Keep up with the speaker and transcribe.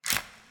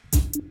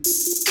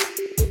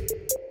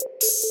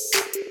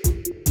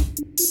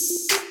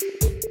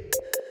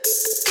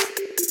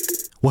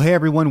Well, hey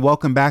everyone,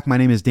 welcome back. My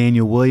name is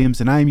Daniel Williams,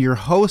 and I am your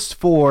host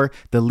for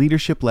the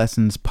Leadership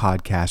Lessons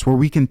podcast, where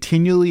we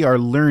continually are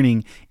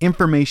learning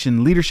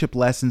information, leadership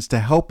lessons to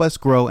help us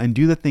grow and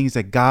do the things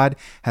that God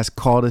has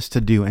called us to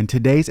do. And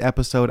today's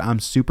episode, I'm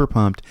super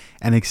pumped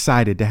and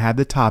excited to have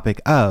the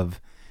topic of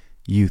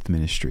youth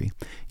ministry.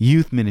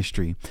 Youth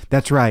ministry.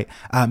 That's right.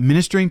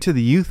 Ministering to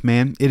the youth,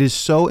 man, it is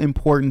so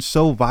important,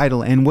 so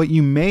vital. And what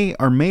you may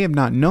or may have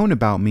not known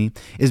about me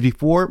is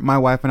before my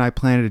wife and I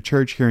planted a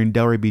church here in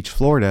Delray Beach,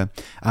 Florida,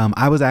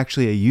 I was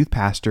actually a youth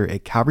pastor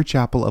at Calvary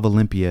Chapel of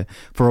Olympia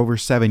for over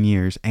 7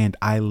 years, and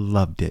I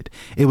loved it.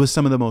 It was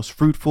some of the most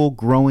fruitful,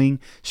 growing,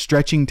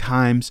 stretching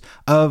times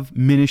of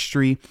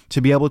ministry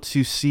to be able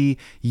to see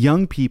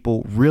young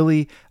people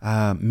really,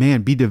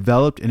 be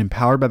developed and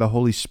empowered by the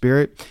Holy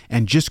Spirit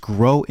and just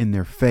grow in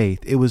their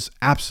faith. It was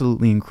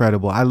absolutely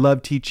incredible. I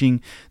love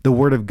teaching the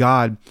Word of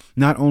God,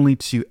 not only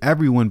to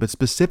everyone, but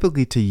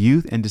specifically to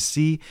youth, and to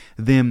see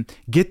them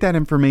get that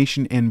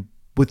information and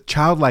with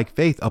childlike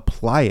faith,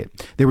 apply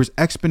it. There was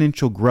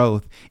exponential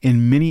growth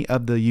in many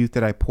of the youth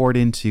that I poured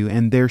into,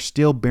 and they're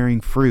still bearing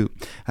fruit.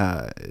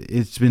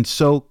 It's been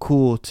so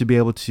cool to be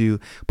able to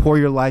pour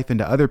your life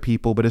into other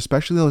people, but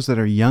especially those that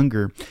are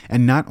younger,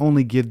 and not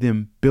only give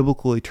them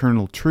biblical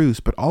eternal truths,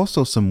 but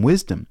also some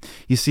wisdom.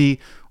 You see,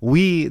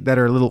 we that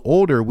are a little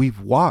older,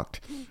 we've walked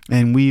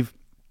and we've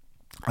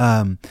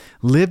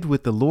lived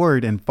with the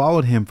Lord and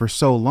followed him for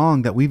so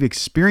long that we've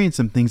experienced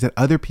some things that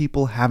other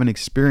people haven't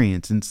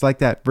experienced. And it's like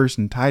that verse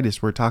in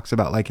Titus where it talks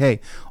about like, hey,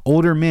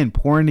 older men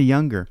pour into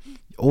younger,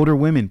 older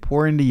women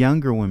pour into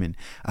younger women.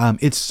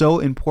 It's so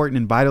important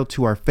and vital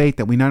to our faith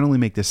that we not only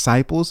make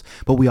disciples,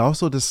 but we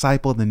also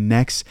disciple the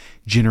next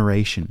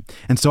generation.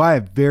 And so I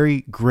have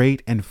very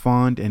great and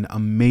fond and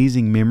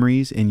amazing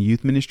memories in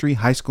youth ministry,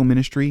 high school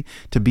ministry,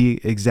 to be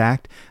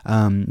exact.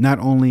 Not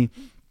only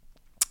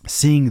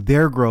seeing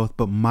their growth,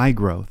 but my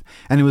growth.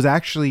 And it was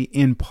actually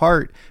in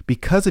part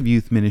because of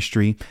youth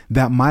ministry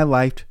that my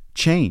life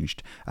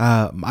changed.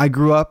 I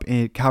grew up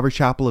in Calvary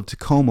Chapel of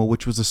Tacoma,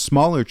 which was a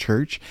smaller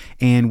church,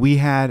 and we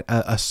had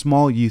a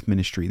small youth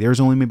ministry. There was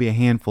only maybe a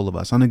handful of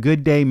us. On a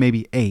good day,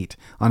 maybe 8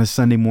 on a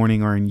Sunday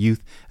morning or in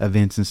youth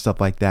events and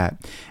stuff like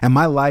that. And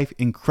my life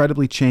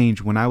incredibly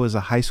changed when I was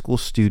a high school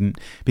student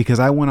because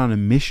I went on a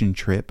mission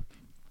trip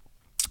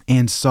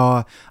and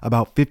saw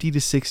about 50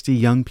 to 60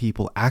 young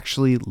people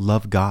actually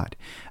love God.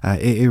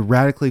 It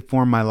radically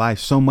formed my life,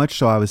 so much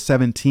so I was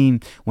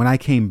 17 when I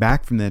came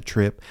back from that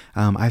trip.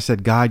 I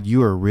said, God,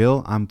 you are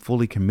real. I'm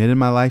fully committed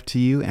my life to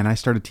you. And I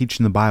started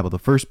teaching the Bible. The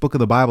first book of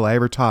the Bible I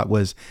ever taught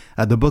was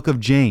the book of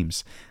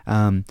James,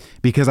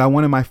 because I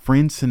wanted my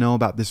friends to know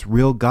about this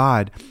real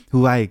God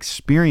who I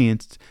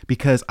experienced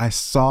because I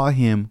saw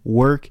him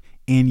work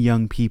in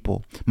young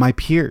people, my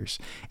peers.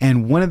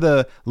 And one of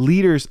the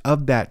leaders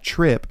of that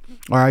trip,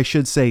 or I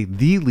should say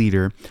the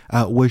leader,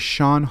 was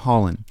Sean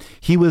Holland.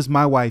 He was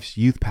my wife's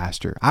youth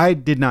pastor. I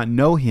did not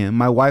know him.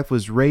 My wife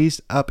was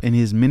raised up in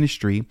his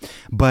ministry,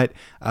 but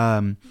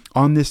on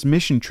this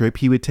mission trip,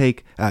 he would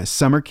take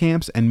summer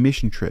camps and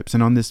mission trips.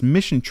 And on this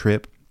mission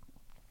trip,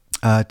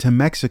 to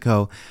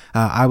Mexico,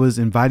 I was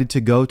invited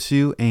to go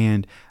to,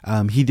 and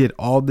he did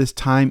all this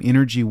time,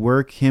 energy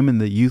work, him and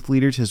the youth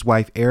leaders, his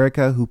wife,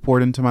 Erica, who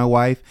poured into my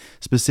wife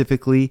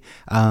specifically.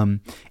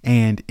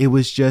 And it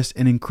was just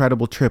an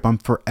incredible trip. I'm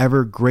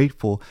forever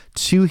grateful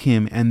to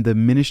him and the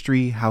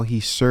ministry, how he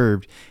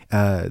served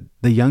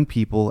the young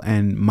people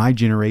and my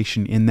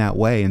generation in that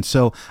way. And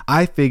so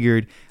I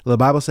figured the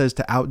Bible says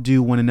to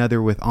outdo one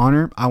another with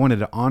honor. I wanted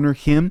to honor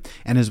him.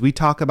 And as we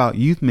talk about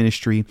youth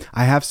ministry,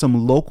 I have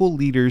some local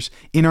leaders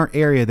in our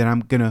area that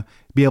I'm going to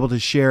be able to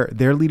share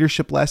their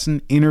leadership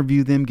lesson,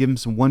 interview them, give them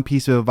some one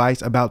piece of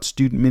advice about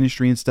student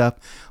ministry and stuff.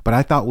 But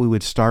I thought we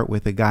would start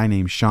with a guy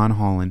named Sean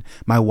Holland,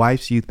 my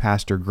wife's youth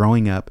pastor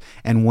growing up,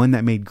 and one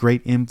that made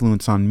great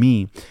influence on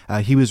me.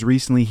 He was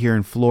recently here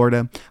in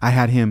Florida. I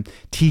had him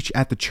teach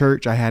at the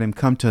church. I had him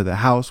come to the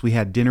house. We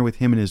had dinner with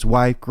him and his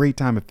wife. Great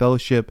time of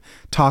fellowship,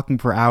 talking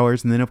for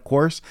hours. And then, of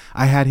course,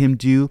 I had him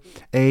do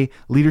a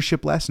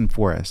leadership lesson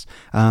for us.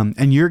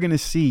 And you're going to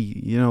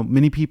see,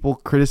 many people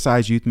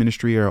criticize youth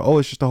ministry or, oh,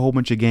 it's just a whole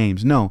bunch of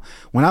games. No,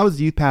 when I was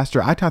a youth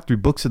pastor, I taught through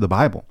books of the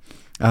Bible.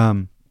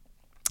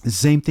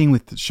 Same thing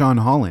with Sean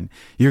Holland.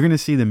 You're going to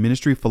see the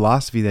ministry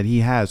philosophy that he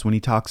has when he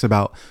talks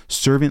about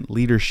servant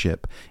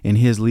leadership in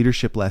his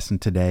leadership lesson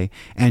today,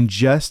 and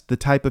just the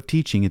type of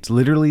teaching. It's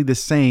literally the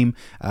same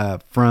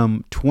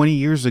from 20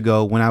 years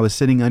ago when I was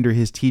sitting under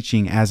his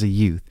teaching as a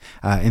youth.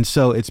 And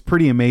so it's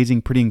pretty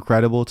amazing, pretty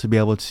incredible to be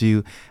able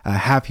to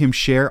have him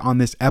share on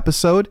this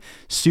episode.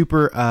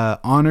 Super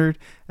honored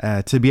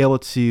to be able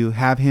to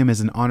have him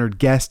as an honored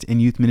guest in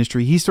youth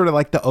ministry. He's sort of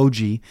like the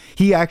OG.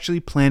 He actually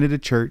planted a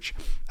church,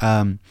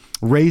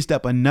 raised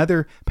up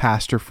another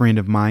pastor friend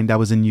of mine that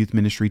was in youth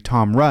ministry,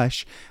 Tom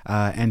Rush.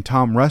 And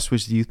Tom Rush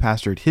was the youth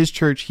pastor at his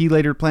church. He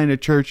later planted a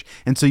church.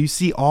 And so you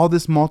see all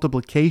this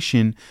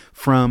multiplication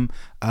from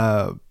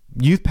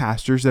youth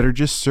pastors that are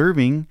just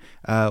serving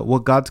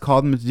what God's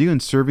called them to do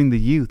and serving the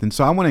youth. And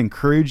so I want to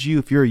encourage you,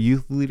 if you're a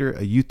youth leader,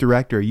 a youth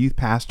director, a youth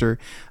pastor,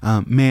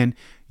 man,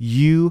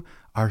 you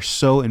are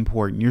so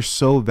important. You're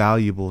so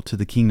valuable to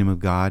the kingdom of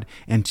God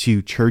and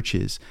to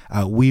churches.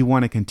 We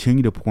want to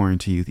continue to pour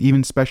into youth,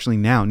 even especially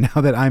now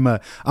that I'm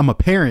a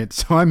parent.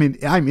 So I'm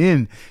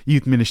in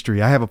youth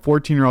ministry. I have a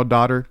 14-year-old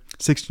daughter,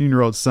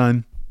 16-year-old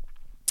son.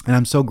 And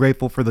I'm so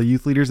grateful for the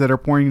youth leaders that are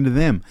pouring into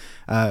them.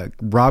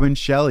 Robin,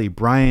 Shelley,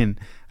 Brian,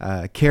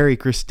 Carrie,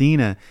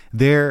 Christina,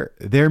 they're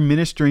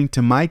ministering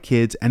to my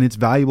kids, and it's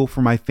valuable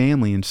for my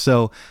family. And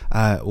so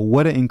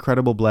what an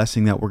incredible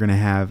blessing that we're going to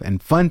have,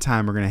 and fun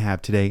time we're going to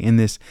have today in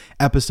this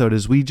episode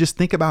as we just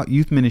think about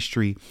youth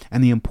ministry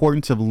and the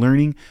importance of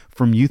learning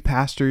from youth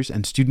pastors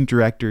and student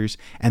directors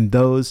and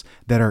those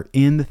that are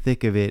in the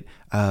thick of it,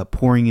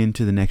 pouring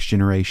into the next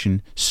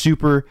generation.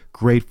 Super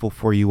grateful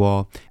for you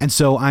all. And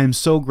so I'm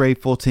so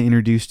grateful to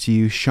introduce to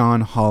you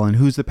Sean Holland,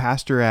 who's the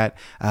pastor at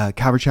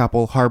Calvary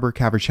Chapel, Harbor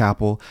Calvary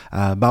Chapel,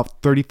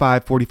 about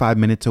 45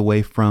 minutes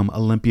away from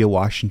Olympia,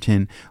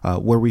 Washington,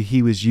 where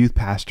he was youth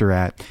pastor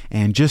at.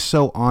 And just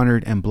so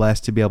honored and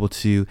blessed to be able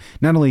to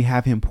not only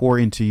have him pour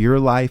into your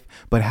life,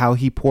 but how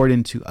he poured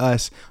into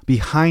us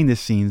behind the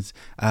scenes,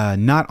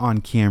 not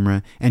on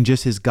camera, and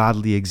just his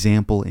godly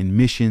example in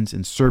missions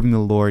and serving the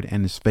Lord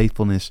and his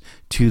faithfulness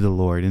to the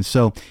Lord. And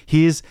so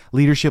his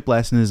leadership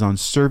lesson is on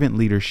servant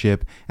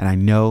leadership, and I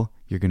know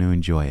you're going to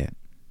enjoy it.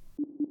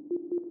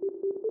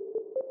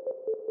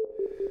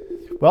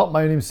 Well,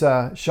 my name's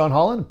Sean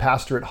Holland,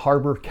 pastor at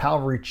Harbor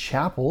Calvary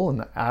Chapel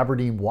in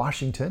Aberdeen,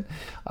 Washington.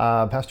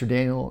 Pastor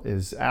Daniel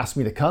has asked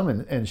me to come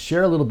and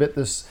share a little bit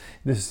this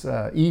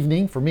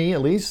evening, for me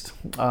at least,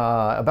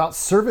 about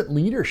servant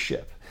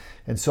leadership.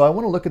 And so I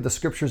want to look at the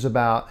scriptures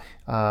about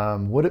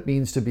what it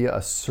means to be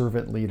a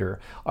servant leader.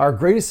 Our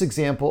greatest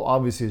example,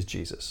 obviously, is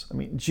Jesus. I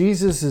mean,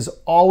 Jesus is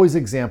always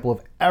an example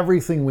of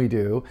everything we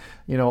do,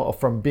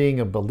 from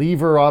being a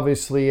believer,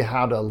 obviously,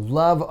 how to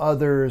love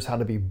others, how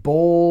to be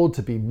bold,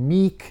 to be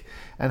meek,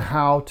 and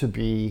how to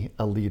be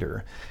a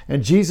leader.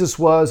 And Jesus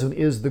was and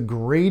is the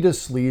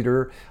greatest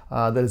leader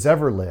that has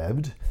ever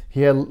lived.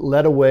 He had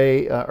led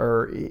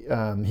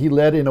he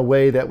led in a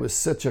way that was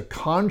such a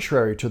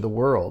contrary to the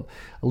world.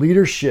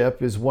 Leadership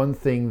is one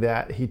thing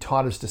that he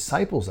taught his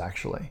disciples,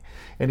 actually.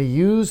 And he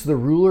used the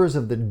rulers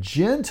of the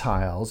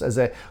Gentiles as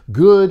a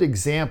good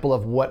example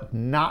of what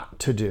not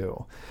to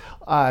do.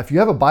 If you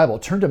have a Bible,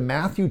 turn to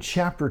Matthew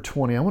chapter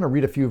 20. I want to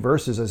read a few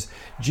verses as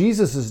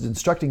Jesus is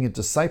instructing his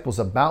disciples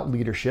about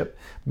leadership.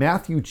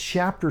 Matthew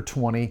chapter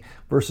 20,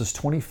 verses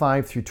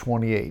 25 through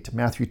 28.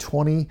 Matthew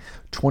 20,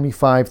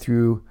 25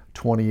 through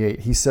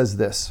 28. He says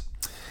this,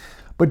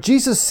 "But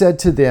Jesus said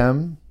to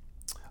them,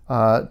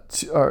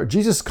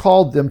 Jesus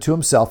called them to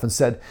himself and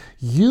said,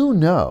 'You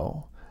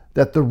know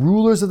that the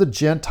rulers of the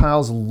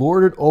Gentiles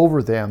lord it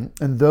over them,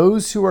 and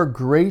those who are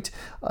great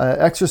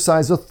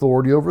exercise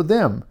authority over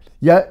them.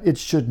 Yet it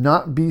should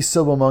not be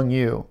so among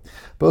you.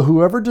 But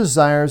whoever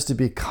desires to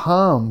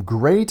become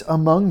great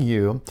among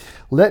you,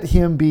 let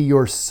him be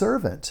your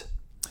servant.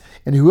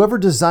 And whoever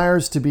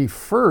desires to be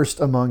first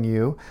among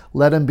you,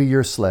 let him be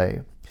your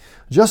slave.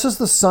 Just as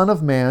the Son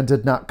of Man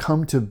did not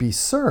come to be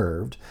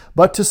served,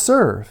 but to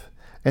serve,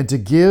 and to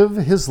give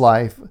his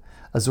life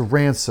as a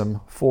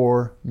ransom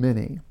for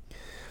many.'"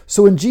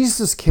 So in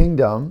Jesus'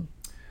 kingdom,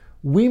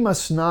 we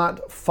must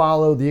not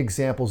follow the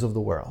examples of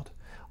the world.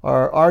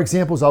 Our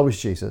example is always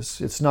Jesus.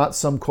 It's not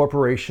some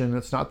corporation.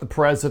 It's not the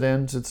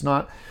president. It's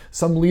not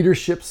some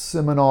leadership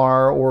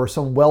seminar or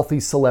some wealthy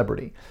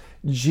celebrity.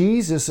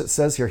 Jesus, it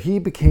says here, he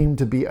became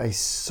to be a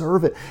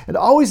servant. It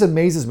always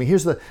amazes me.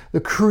 Here's the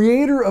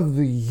creator of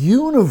the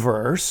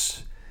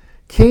universe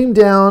came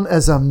down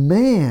as a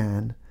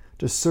man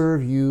to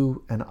serve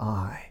you and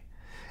I.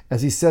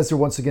 As he says here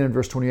once again in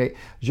verse 28,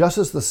 "Just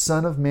as the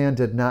Son of Man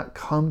did not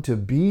come to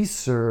be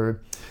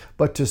served,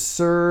 but to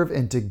serve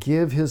and to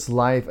give his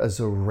life as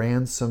a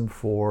ransom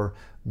for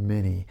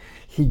many."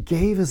 He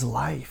gave his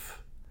life.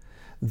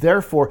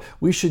 Therefore,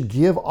 we should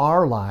give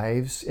our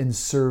lives in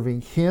serving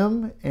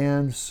him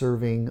and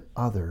serving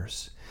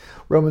others.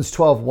 Romans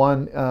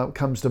 12:1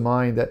 comes to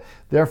mind that,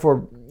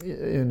 therefore,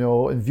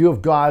 in view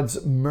of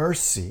God's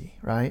mercy,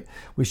 right,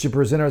 we should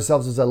present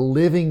ourselves as a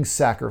living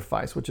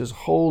sacrifice, which is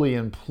holy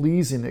and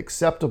pleasing,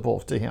 acceptable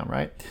to him,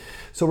 right?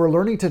 So we're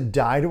learning to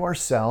die to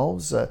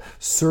ourselves,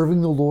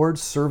 serving the Lord,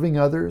 serving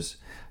others.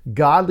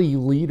 Godly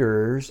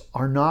leaders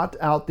are not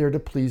out there to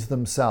please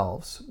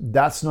themselves.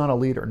 That's not a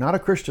leader, not a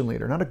Christian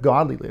leader, not a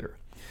godly leader.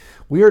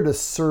 We are to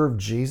serve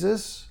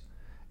Jesus,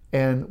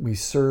 and we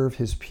serve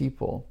his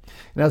people.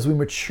 And as we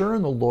mature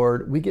in the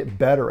Lord, we get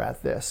better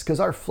at this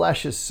because our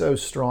flesh is so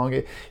strong.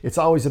 It's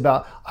always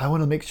about, I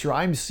want to make sure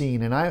I'm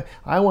seen and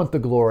I want the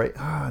glory.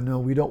 No,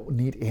 we don't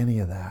need any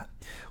of that.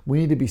 We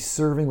need to be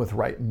serving with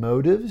right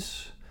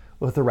motives,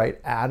 with the right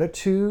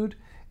attitude,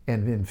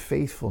 and in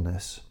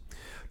faithfulness.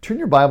 Turn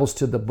your Bibles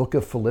to the book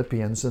of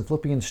Philippians, in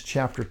Philippians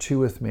chapter 2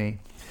 with me.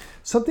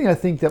 Something I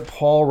think that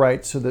Paul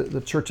writes to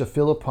the church of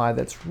Philippi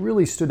that's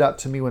really stood out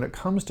to me when it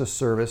comes to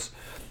service.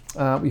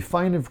 We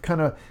find him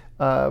kind of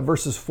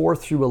verses 4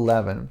 through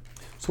 11.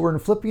 So we're in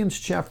Philippians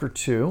chapter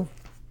 2.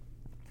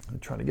 I'm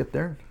trying to get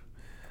there.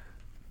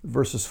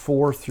 Verses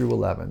 4 through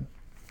 11.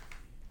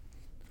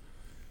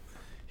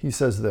 He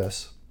says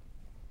this.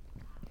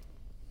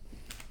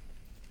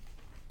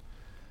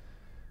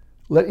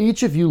 Let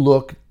each of you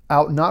look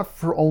out not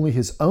for only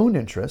his own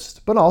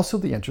interest, but also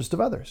the interest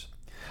of others.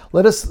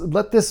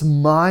 Let this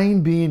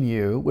mind be in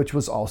you, which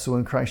was also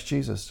in Christ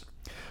Jesus,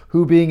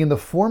 who being in the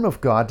form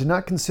of God did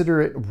not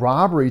consider it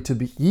robbery to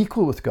be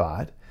equal with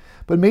God,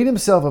 but made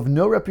himself of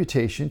no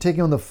reputation,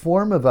 taking on the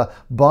form of a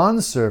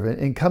bondservant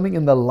and coming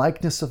in the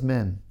likeness of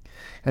men.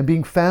 And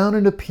being found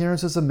in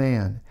appearance as a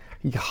man,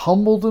 he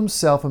humbled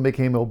himself and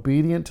became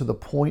obedient to the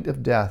point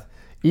of death,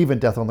 even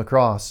death on the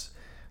cross.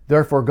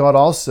 Therefore God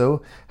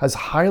also has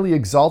highly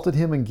exalted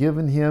him and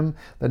given him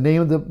the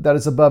name that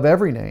is above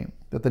every name,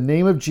 that the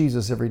name of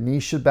Jesus every knee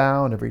should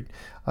bow, and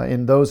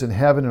in those in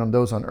heaven and on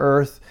those on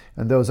earth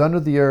and those under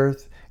the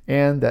earth,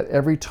 and that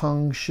every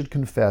tongue should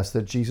confess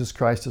that Jesus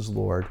Christ is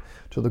Lord,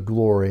 to the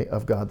glory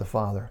of God the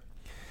Father.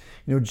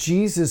 You know,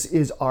 Jesus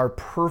is our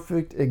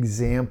perfect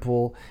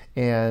example,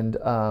 and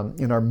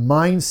in our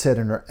mindset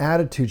and our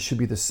attitude should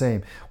be the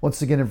same.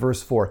 Once again in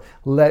verse 4,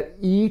 let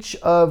each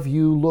of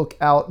you look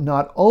out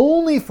not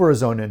only for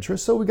his own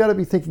interest, so we got to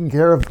be taking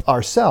care of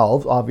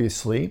ourselves,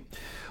 obviously,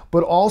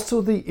 but also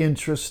the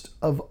interest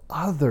of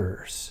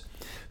others.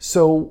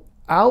 So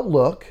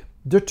outlook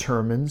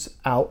determines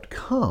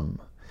outcome.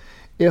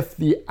 If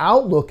the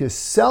outlook is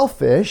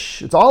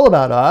selfish, it's all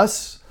about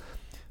us,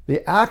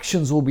 the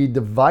actions will be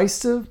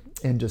divisive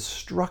and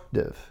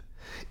destructive.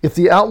 If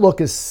the outlook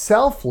is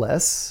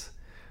selfless,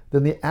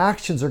 then the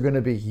actions are going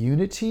to be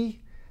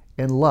unity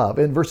and love.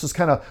 In verses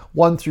kind of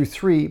 1 through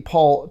 3,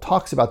 Paul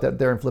talks about that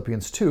there in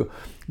Philippians 2.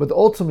 But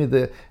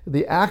ultimately,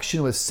 the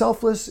action with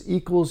selfless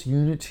equals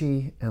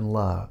unity and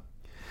love.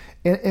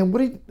 And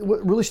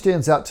what really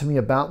stands out to me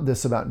about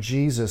this, about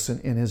Jesus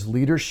and his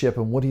leadership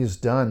and what he has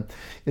done,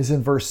 is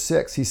in verse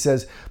 6. He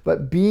says,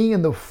 but being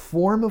in the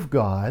form of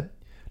God,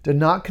 did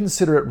not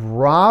consider it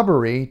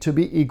robbery to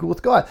be equal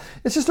with God.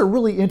 It's just a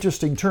really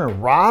interesting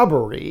term,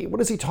 robbery. What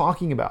is he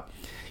talking about?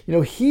 You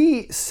know,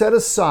 he set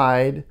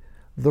aside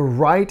the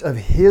right of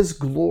his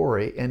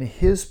glory and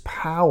his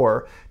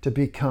power to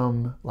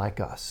become like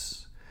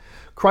us.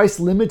 Christ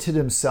limited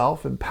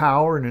himself in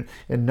power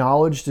and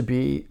knowledge to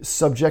be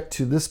subject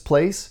to this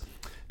place,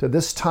 to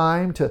this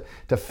time, to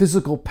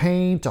physical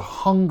pain, to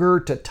hunger,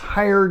 to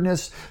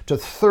tiredness, to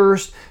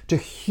thirst, to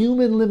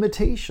human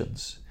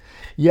limitations.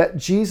 Yet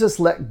Jesus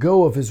let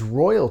go of his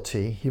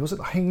royalty. He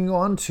wasn't hanging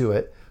on to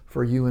it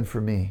for you and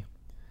for me.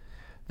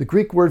 The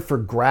Greek word for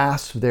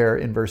grasp there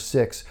in verse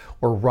 6,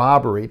 or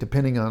robbery,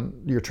 depending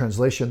on your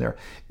translation there,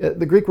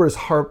 the Greek word is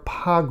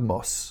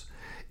harpagmos.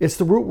 It's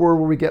the root word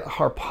where we get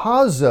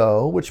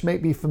harpazo, which may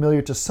be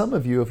familiar to some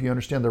of you if you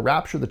understand the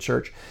rapture of the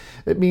church.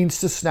 It means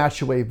to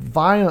snatch away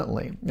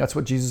violently. That's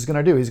what Jesus is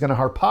going to do. He's going to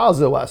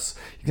harpazo us.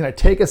 He's going to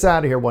take us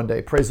out of here one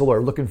day. Praise the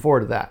Lord. Looking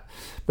forward to that.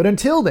 But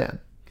until then,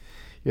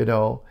 you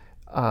know,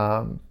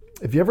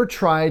 if you ever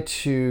try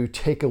to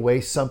take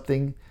away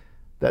something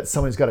that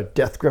someone's got a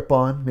death grip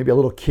on, maybe a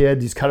little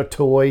kid, he's got a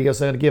toy, he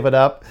doesn't want to give it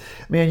up.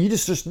 Man, you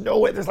just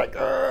know it. There's like,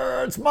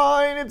 it's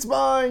mine, it's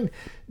mine.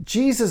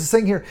 Jesus is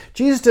saying here,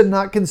 Jesus did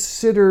not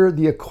consider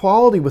the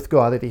equality with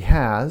God that he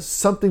has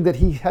something that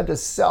he had to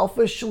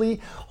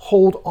selfishly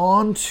hold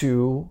on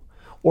to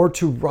or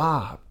to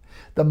rob.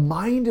 The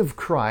mind of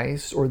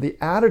Christ, or the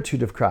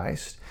attitude of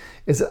Christ,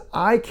 is that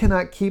I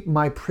cannot keep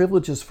my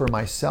privileges for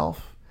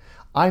myself.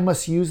 I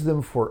must use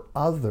them for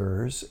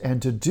others.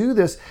 And to do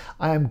this,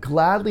 I am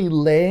gladly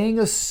laying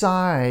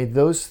aside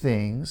those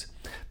things,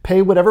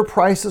 pay whatever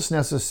price is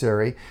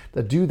necessary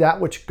to do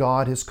that which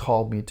God has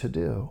called me to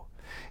do.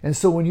 And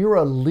so when you're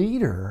a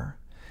leader,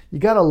 you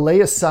got to lay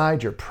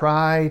aside your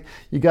pride.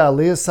 You got to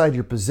lay aside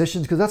your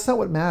positions, because that's not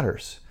what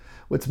matters.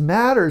 What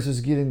matters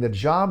is getting the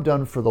job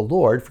done for the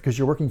Lord, because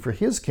you're working for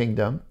his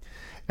kingdom,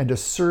 and to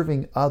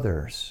serving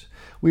others.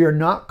 We are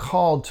not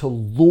called to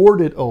lord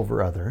it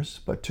over others,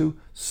 but to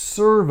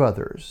serve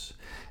others.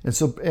 And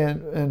so,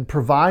 and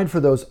provide for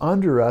those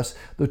under us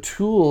the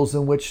tools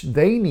in which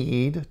they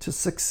need to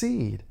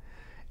succeed.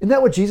 Isn't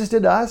that what Jesus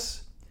did to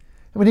us?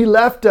 And when he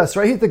left us,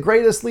 right? He's the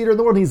greatest leader in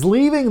the world. He's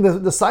leaving the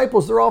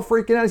disciples. They're all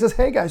freaking out. He says,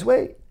 hey guys,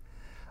 wait.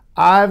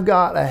 I've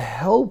got a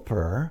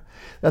helper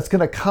that's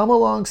going to come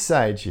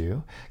alongside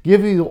you,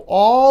 give you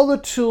all the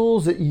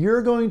tools that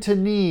you're going to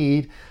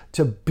need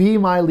to be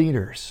my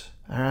leaders.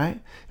 All right?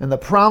 And the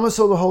promise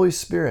of the Holy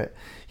Spirit,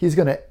 he's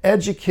going to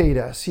educate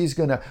us. He's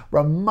going to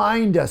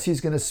remind us.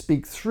 He's going to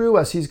speak through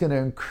us. He's going to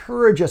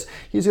encourage us.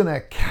 He's going to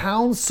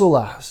counsel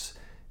us.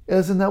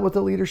 Isn't that what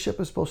the leadership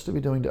is supposed to be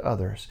doing to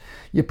others?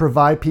 You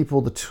provide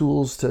people the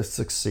tools to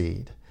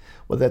succeed.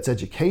 Whether that's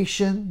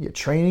education, you're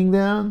training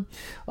them,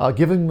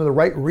 giving them the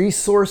right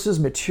resources,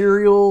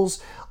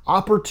 materials,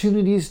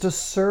 opportunities to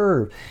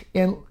serve.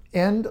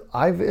 And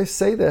I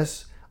say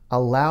this,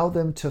 allow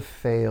them to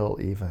fail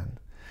even.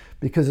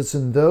 because it's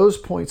in those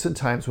points and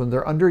times when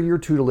they're under your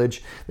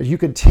tutelage that you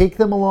can take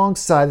them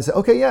alongside and say,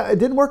 okay, yeah, it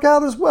didn't work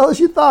out as well as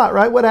you thought,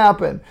 right? What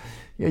happened?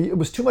 It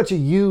was too much of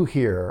you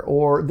here,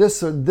 or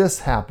this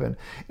happened,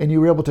 and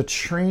you were able to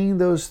train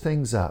those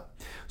things up.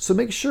 So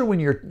make sure when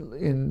you're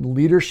in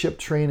leadership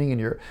training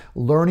and you're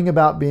learning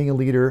about being a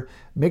leader,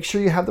 make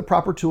sure you have the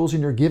proper tools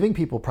and you're giving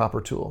people proper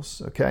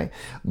tools, okay?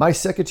 My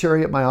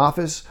secretary at my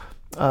office,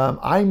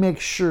 I make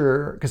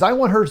sure, because I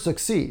want her to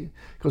succeed,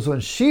 because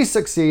when she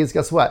succeeds,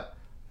 guess what?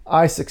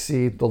 I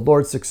succeed, the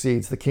Lord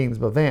succeeds, the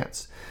kingdom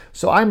advance.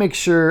 So I make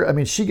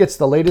sure, she gets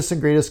the latest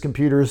and greatest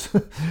computers.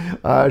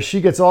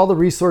 She gets all the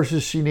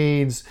resources she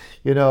needs.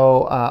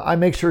 I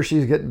make sure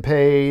she's getting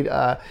paid.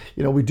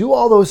 We do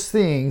all those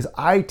things.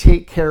 I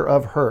take care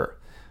of her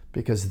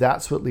because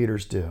that's what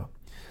leaders do.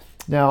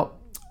 Now,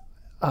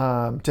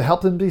 to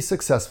help them be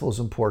successful is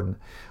important.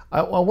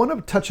 I want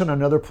to touch on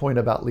another point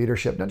about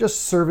leadership, not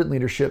just servant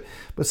leadership,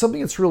 but something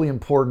that's really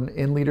important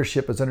in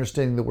leadership is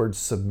understanding the word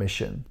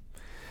submission.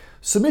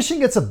 Submission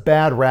gets a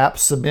bad rap,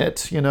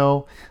 submit,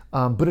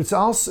 but it's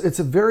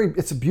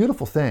a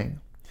beautiful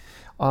thing.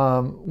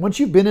 Once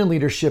you've been in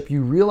leadership,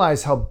 you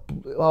realize how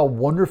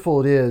wonderful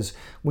it is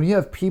when you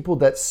have people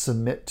that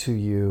submit to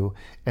you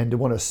and to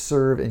want to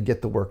serve and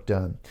get the work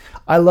done.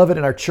 I love it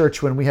in our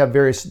church when we have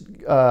various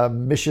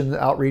mission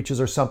outreaches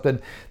or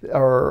something,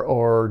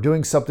 or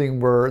doing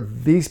something where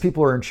these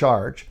people are in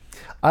charge.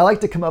 I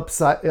like to come up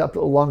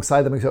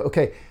alongside them and go,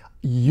 okay,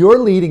 you're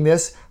leading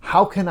this.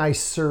 How can I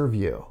serve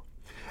you?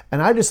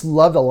 And I just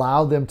love to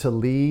allow them to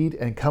lead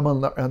and come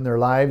on their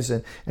lives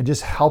and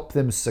just help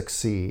them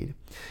succeed.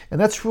 And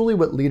that's really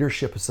what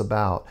leadership is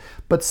about.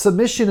 But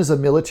submission is a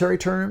military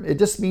term. It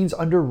just means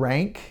under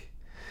rank.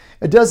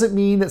 It doesn't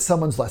mean that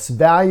someone's less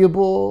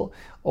valuable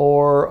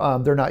or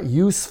they're not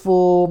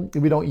useful.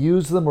 We don't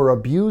use them or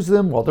abuse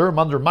them. Well, they're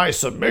under my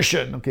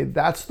submission. Okay,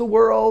 that's the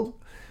world.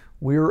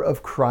 We're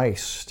of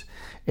Christ.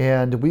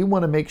 And we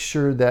want to make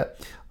sure that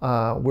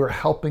we're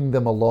helping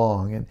them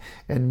along.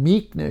 And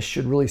meekness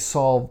should really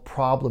solve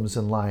problems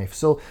in life.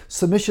 So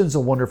submission is a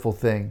wonderful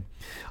thing.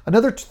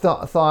 Another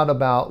thought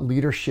about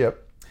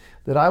leadership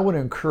that I want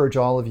to encourage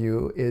all of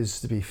you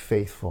is to be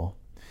faithful.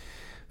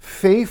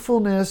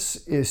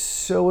 Faithfulness is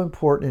so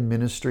important in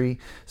ministry,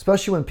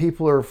 especially when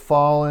people are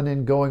fallen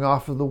and going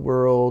off of the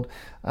world.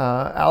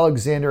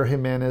 Alexander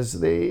Jimenez,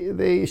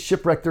 they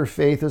shipwrecked their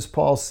faith, as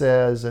Paul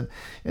says. And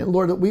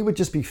Lord, that we would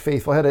just be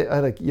faithful. I had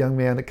a young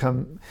man that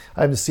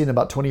I haven't seen in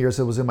about 20 years.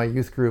 It was in my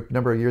youth group a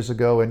number of years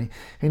ago. And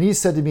he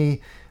said to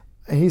me,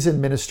 and he's in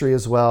ministry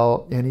as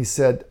well, and he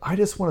said, I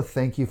just want to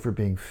thank you for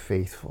being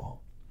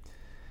faithful.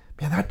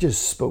 Man, that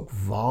just spoke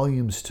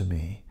volumes to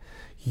me.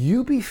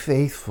 You be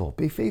faithful.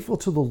 Be faithful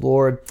to the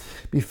Lord.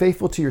 Be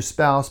faithful to your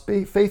spouse.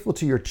 Be faithful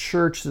to your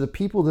church, to the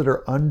people that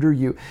are under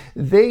you.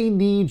 They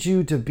need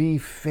you to be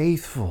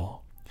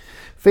faithful.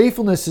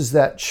 Faithfulness is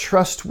that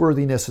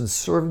trustworthiness in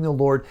serving the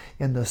Lord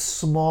in the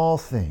small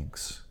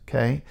things,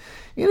 okay?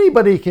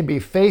 Anybody can be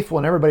faithful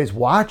and everybody's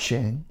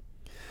watching,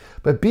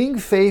 but being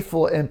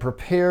faithful and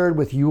prepared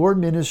with your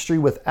ministry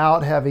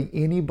without having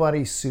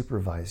anybody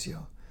supervise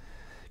you.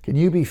 Can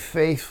you be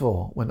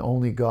faithful when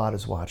only God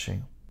is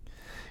watching?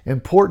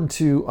 Important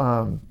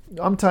to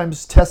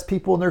sometimes test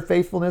people in their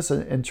faithfulness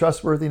and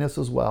trustworthiness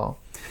as well.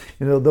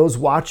 Those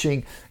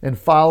watching and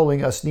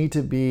following us need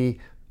to be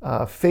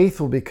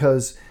faithful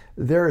because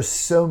there are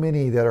so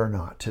many that are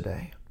not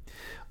today.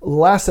 The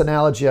last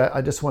analogy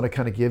I just want to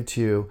kind of give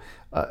to you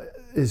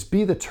is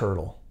be the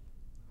turtle.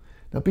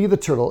 Now be the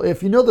turtle.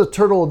 If you know the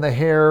turtle and the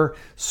hare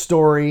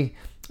story,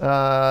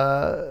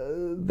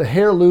 the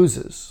hare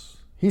loses.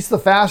 He's the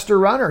faster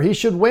runner. He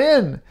should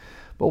win.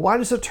 But why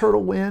does the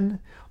turtle win?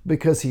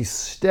 Because he's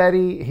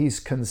steady, he's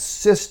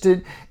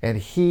consistent, and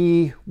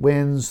he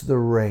wins the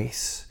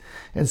race.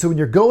 And so when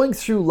you're going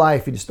through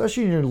life, and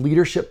especially in your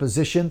leadership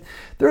position,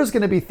 there's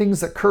going to be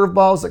things that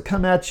curveballs that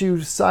come at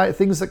you,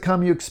 things that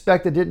come you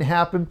expect that didn't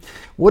happen.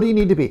 What do you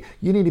need to be?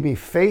 You need to be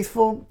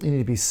faithful, you need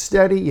to be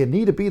steady, you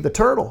need to be the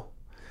turtle.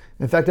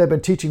 In fact, I've been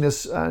teaching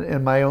this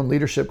in my own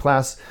leadership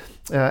class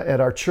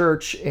at our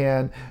church,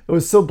 and it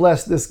was so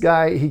blessed. This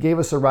guy, he gave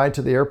us a ride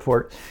to the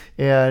airport,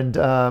 and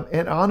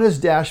on his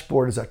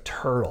dashboard is a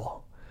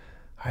turtle.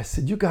 I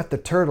said, "You got the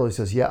turtle?" He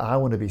says, "Yeah, I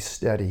want to be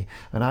steady,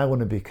 and I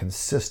want to be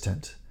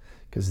consistent,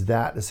 because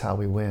that is how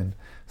we win."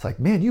 It's like,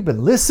 man, you've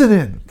been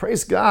listening.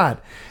 Praise God.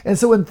 And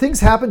so when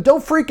things happen,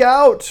 don't freak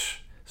out.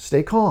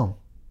 Stay calm.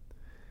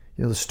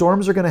 The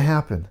storms are going to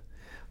happen.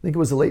 I think it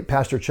was the late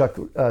Pastor Chuck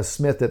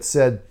Smith that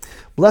said,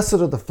 "Blessed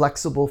are the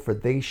flexible, for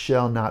they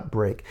shall not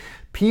break."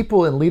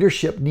 People in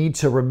leadership need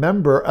to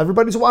remember,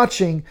 everybody's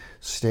watching,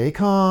 stay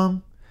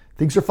calm.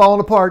 Things are falling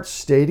apart,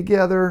 stay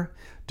together.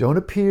 Don't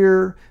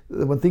appear,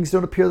 when things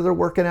don't appear that they're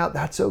working out,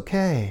 that's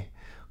okay.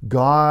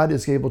 God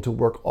is able to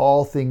work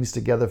all things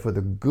together for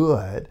the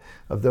good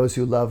of those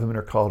who love him and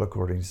are called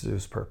according to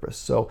his purpose.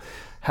 So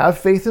have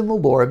faith in the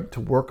Lord to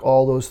work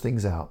all those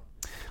things out.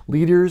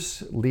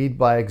 Leaders lead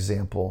by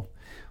example.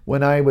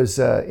 When I was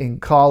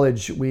in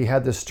college, we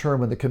had this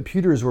term when the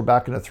computers were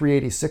back in a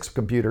 386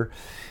 computer.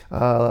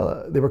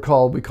 We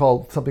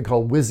called something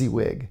called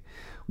WYSIWYG.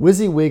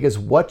 WYSIWYG is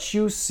what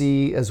you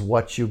see is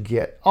what you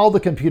get. All the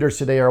computers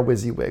today are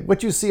WYSIWYG.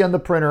 What you see on the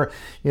printer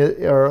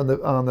or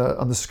on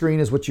the screen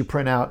is what you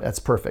print out. That's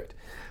perfect.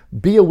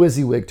 Be a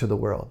WYSIWYG to the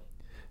world.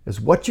 Is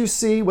what you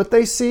see, what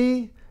they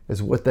see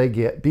is what they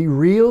get. Be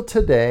real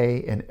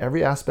today in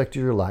every aspect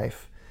of your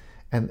life,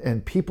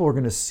 and people are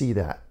going to see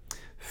that.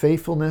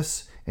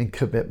 Faithfulness and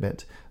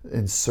commitment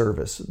and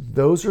service.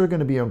 Those are going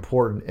to be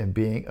important in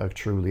being a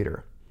true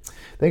leader.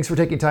 Thanks for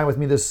taking time with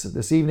me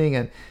this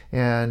evening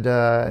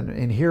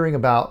and hearing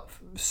about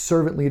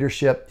servant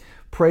leadership.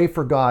 Pray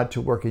for God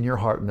to work in your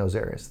heart in those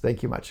areas.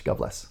 Thank you much. God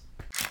bless.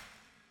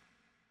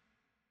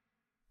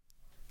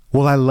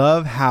 Well, I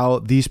love how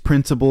these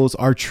principles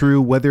are true,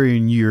 whether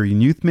you're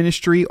in youth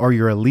ministry or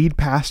you're a lead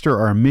pastor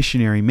or a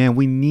missionary. Man,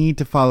 we need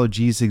to follow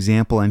Jesus'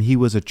 example, and he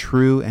was a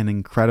true and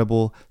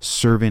incredible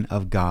servant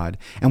of God.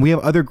 And we have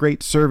other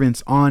great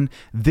servants on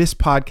this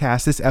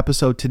podcast, this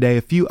episode today,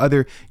 a few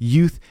other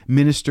youth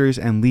ministers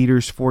and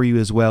leaders for you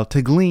as well,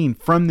 to glean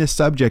from this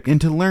subject and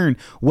to learn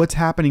what's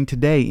happening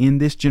today in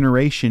this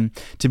generation,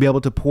 to be able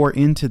to pour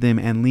into them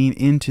and lean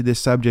into this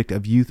subject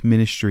of youth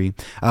ministry.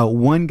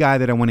 One guy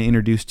that I want to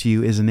introduce to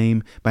you is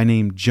by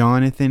name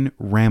Jonathan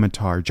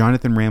Ramatar.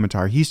 Jonathan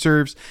Ramatar. He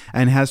serves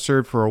and has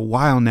served for a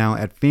while now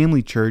at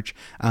Family Church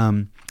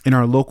in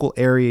our local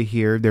area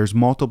here. There's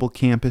multiple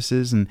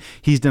campuses, and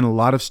he's done a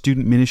lot of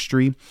student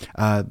ministry,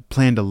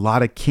 planned a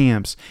lot of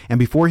camps. And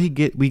before we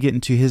get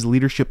into his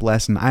leadership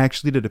lesson, I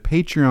actually did a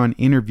Patreon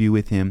interview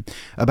with him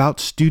about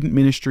student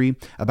ministry,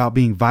 about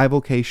being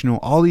bivocational,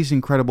 all these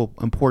incredible,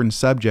 important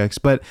subjects.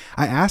 But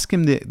I asked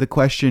him the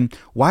question,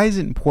 why is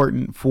it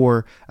important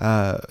for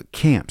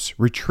camps,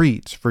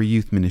 retreats for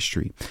youth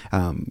ministry?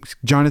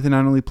 Jonathan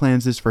not only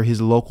plans this for his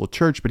local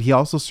church, but he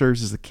also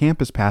serves as the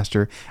campus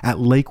pastor at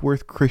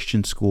Lakeworth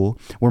Christian School,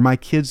 where my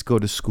kids go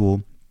to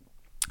school.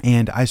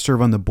 And I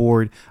serve on the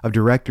board of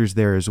directors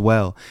there as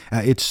well.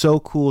 It's so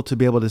cool to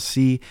be able to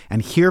see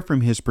and hear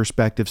from his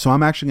perspective. So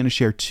I'm actually going to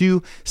share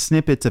 2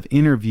 snippets of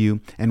interview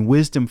and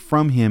wisdom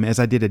from him as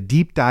I did a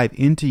deep dive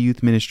into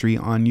youth ministry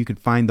you can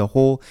find the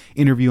whole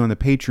interview on the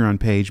Patreon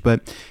page.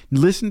 But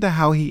listen to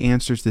how he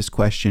answers this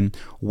question.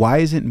 Why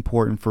is it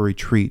important for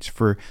retreats,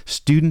 for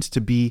students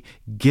to be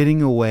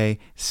getting away,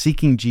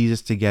 seeking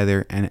Jesus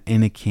together and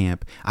in a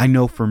camp? I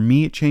know for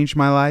me, it changed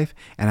my life.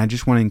 And I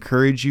just want to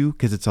encourage you,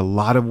 because it's a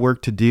lot of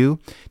work to do,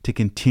 to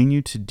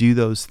continue to do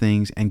those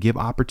things and give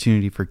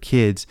opportunity for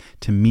kids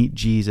to meet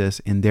Jesus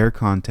in their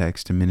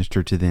context, to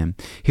minister to them.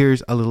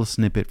 Here's a little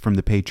snippet from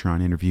the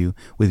Patreon interview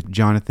with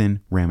Jonathan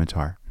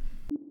Ramatar.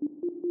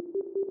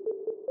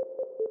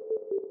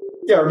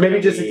 Yeah, or maybe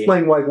just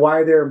explain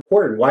why they're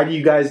important. Why do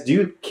you guys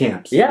do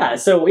camps?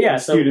 So we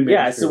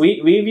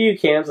view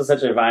camps as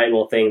such a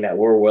valuable thing that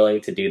we're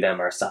willing to do them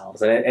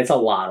ourselves, and it's a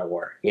lot of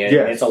work.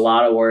 It's a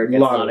lot of work. It's a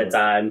lot of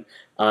time.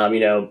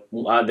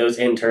 Those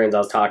interns I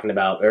was talking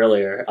about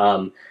earlier.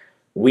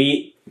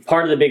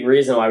 Part of the big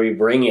reason why we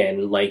bring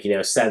in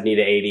 70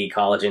 to 80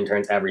 college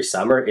interns every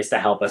summer is to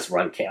help us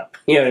run camp.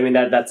 You know what I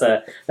mean?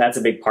 That's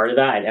a big part of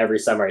that. And every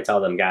summer I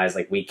tell them, guys,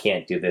 we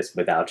can't do this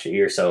without you.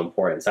 You're so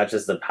important. So that's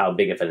just how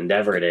big of an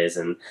endeavor it is.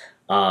 And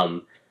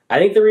I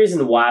think the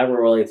reason why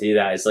we're willing to do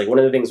that is one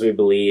of the things we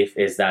believe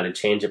is that a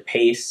change of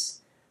pace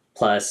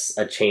plus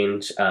a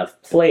change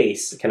of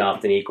place can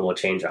often equal a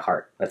change of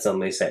heart. That's something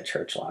they say at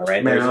church law,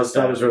 right? Man,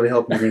 that was really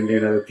hoping you were going to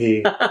do another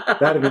P. That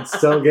would have been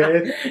so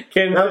good.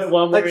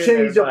 A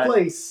change of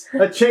place,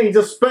 a change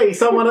of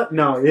space. I want to...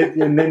 No,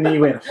 and then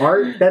you went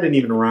heart? That didn't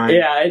even rhyme.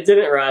 Yeah, it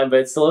didn't rhyme, but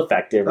it's still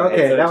effective, right?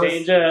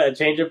 Okay, so a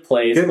change of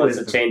place plus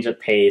a change of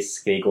pace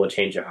can equal a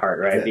change of heart,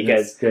 right?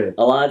 Because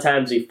a lot of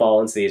times we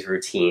fall into these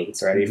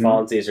routines, right? We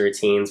fall into these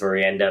routines where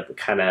we end up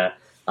kind of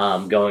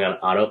going on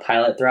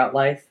autopilot throughout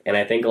life. And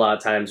I think a lot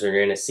of times when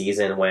you're in a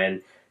season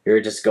when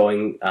you're just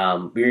going,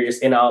 you're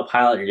just in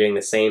autopilot, you're doing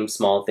the same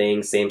small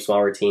things, same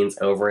small routines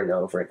over and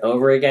over and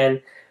over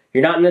again,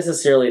 you're not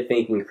necessarily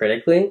thinking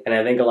critically. And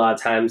I think a lot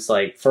of times,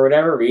 for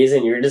whatever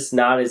reason, you're just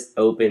not as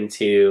open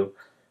to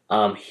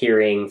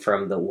hearing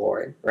from the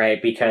Lord,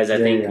 right? Because I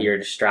think you're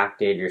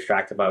distracted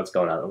by what's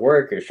going on at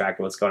work, you're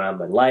distracted by what's going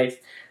on in life.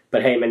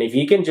 But hey, man, if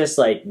you can just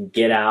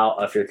get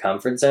out of your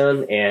comfort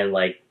zone and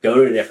go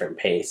to a different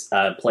place,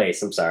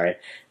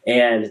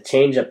 and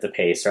change up the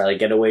pace, or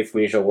get away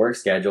from your usual work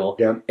schedule.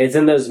 Yeah. It's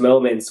in those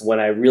moments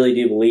when I really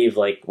do believe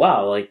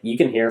wow, you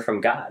can hear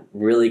from God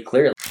really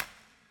clearly.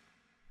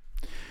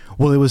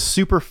 Well, it was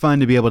super fun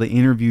to be able to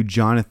interview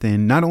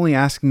Jonathan, not only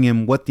asking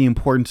him what the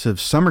importance of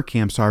summer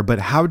camps are, but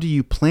how do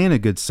you plan a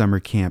good summer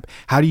camp?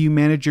 How do you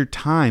manage your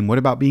time? What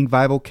about being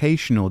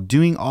bivocational?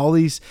 Doing all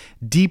these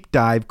deep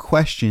dive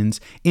questions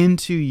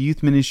into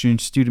youth ministry and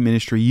student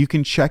ministry. You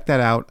can check that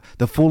out,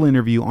 the full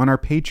interview, on our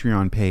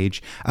Patreon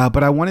page.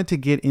 But I wanted to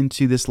get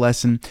into this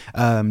lesson,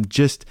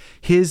 just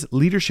his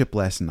leadership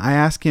lesson. I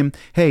asked him,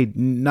 hey,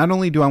 not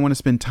only do I want to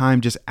spend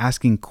time just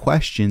asking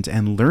questions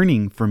and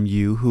learning from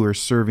you who are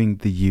serving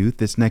the youth, youth,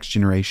 this next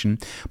generation.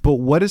 But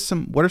what are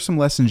some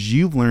lessons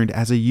you've learned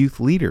as a youth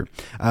leader,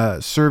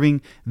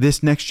 serving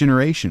this next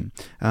generation?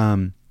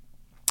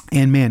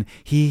 And man,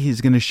 he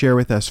is going to share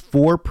with us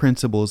 4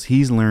 principles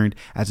he's learned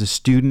as a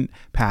student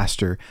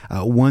pastor,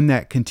 one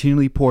that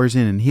continually pours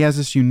in. And he has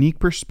this unique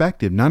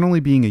perspective, not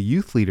only being a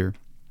youth leader,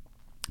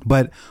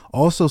 but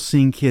also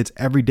seeing kids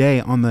every day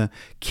on the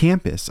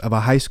campus of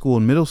a high school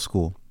and middle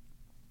school.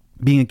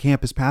 Being a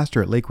campus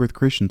pastor at Lake Worth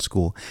Christian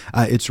School,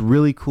 it's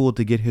really cool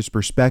to get his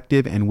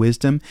perspective and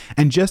wisdom,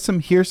 and just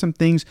hear some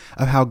things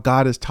of how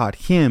God has taught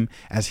him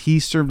as he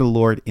served the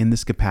Lord in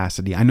this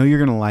capacity. I know you're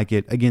going to like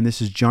it. Again,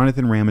 this is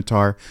Jonathan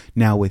Ramatar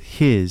now with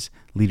his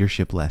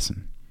leadership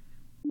lesson.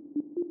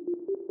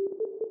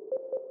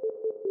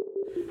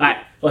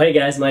 Hi. Well, hey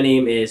guys, my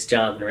name is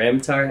Jonathan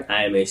Ramatar.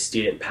 I am a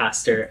student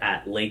pastor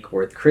at Lake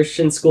Worth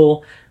Christian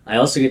School. I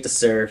also get to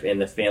serve in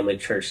the Family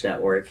Church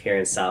Network here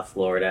in South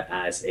Florida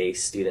as a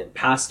student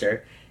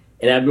pastor.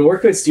 And I've been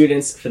working with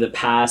students for the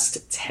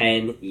past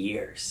 10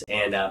 years.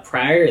 And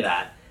prior to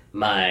that,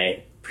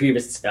 my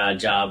previous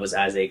job was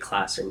as a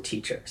classroom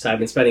teacher. So I've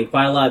been spending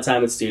quite a lot of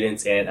time with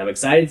students, and I'm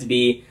excited to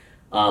be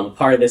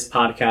part of this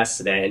podcast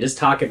today and just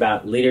talk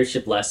about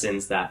leadership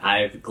lessons that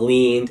I've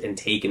gleaned and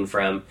taken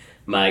from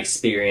my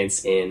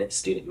experience in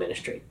student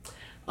ministry.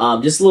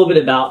 Just a little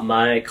bit about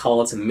my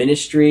call to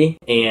ministry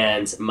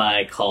and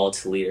my call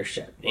to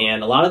leadership.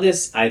 And a lot of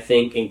this, I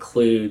think,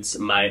 includes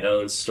my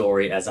own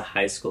story as a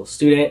high school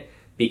student,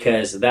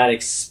 because that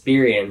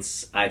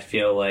experience, I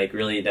feel like,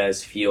 really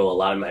does fuel a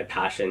lot of my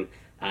passion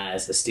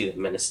as a student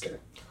minister.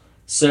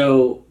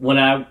 So when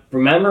I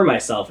remember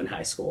myself in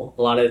high school,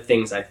 a lot of the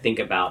things I think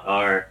about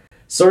are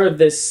sort of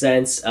this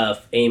sense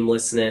of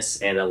aimlessness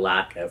and a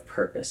lack of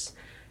purpose.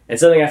 And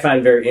something I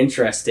find very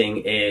interesting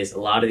is a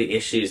lot of the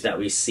issues that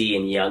we see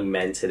in young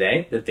men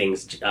today, the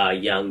things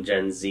young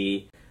Gen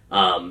Z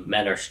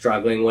men are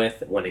struggling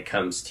with when it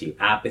comes to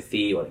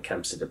apathy, when it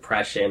comes to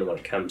depression, when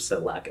it comes to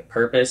lack of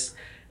purpose.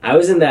 I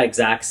was in that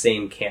exact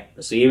same camp.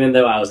 So even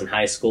though I was in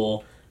high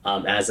school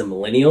as a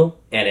millennial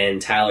and an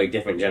entirely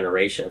different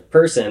generation of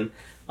person,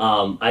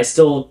 I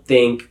still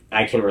think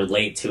I can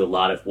relate to a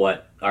lot of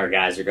what our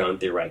guys are going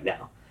through right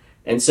now.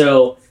 And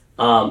so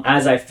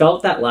as I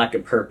felt that lack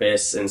of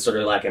purpose and sort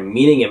of lack of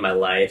meaning in my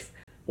life,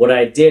 what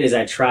I did is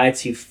I tried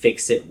to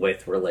fix it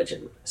with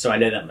religion. So I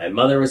know that my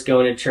mother was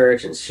going to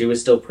church and she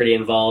was still pretty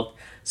involved.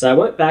 So I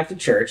went back to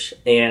church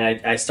and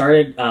I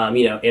started,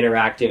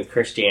 interacting with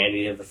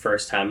Christianity for the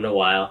first time in a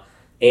while.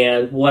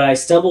 And what I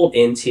stumbled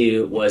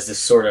into was this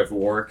sort of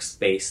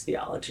works-based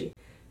theology.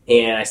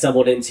 And I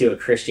stumbled into a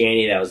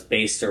Christianity that was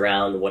based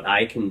around what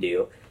I can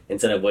do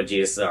instead of what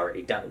Jesus has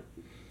already done.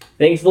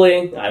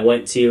 Thankfully, I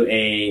went to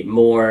a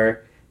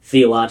more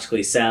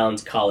theologically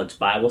sound college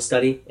Bible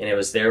study, and it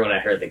was there when I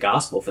heard the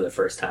gospel for the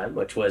first time,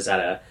 which was at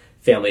a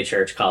family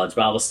church college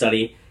Bible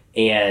study.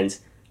 And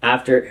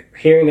after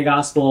hearing the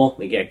gospel,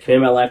 I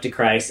committed my life to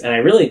Christ, and I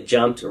really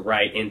jumped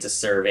right into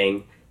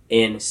serving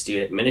in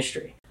student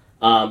ministry.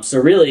 So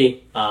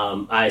really,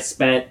 I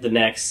spent the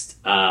next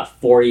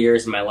 4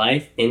 years of my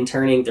life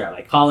interning throughout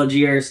my college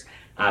years.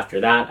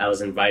 After that, I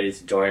was invited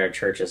to join our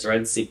church's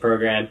residency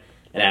program,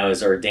 and I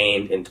was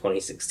ordained in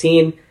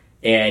 2016.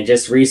 And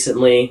just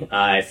recently,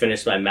 I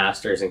finished my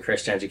master's in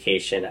Christian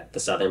education at the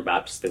Southern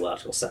Baptist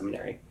Theological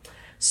Seminary.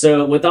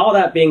 So with all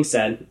that being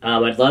said,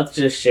 I'd love to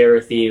just share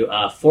with you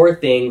 4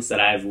 things that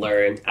I've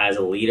learned as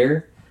a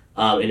leader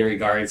in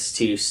regards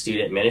to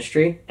student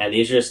ministry. And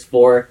these are just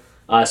 4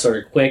 sort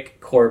of quick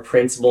core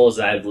principles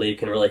that I believe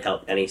can really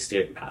help any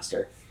student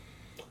pastor.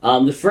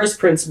 The first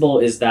principle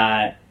is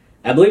that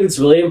I believe it's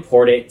really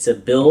important to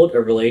build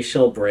a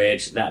relational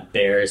bridge that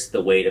bears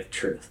the weight of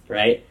truth,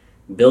 right?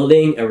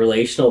 Building a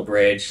relational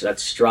bridge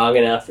that's strong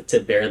enough to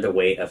bear the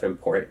weight of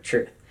important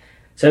truth.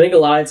 So I think a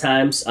lot of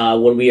times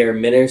when we are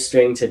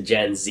ministering to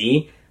Gen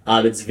Z,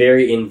 it's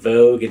very in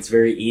vogue. It's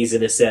very easy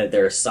to say that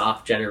they're a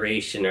soft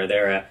generation or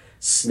they're a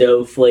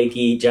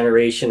snowflakey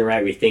generation,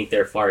 right? We think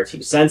they're far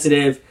too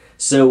sensitive.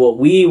 So what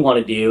we want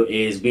to do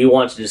is we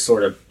want to just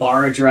sort of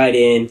barge right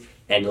in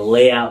and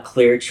lay out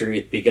clear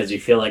truth, because we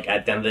feel like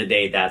at the end of the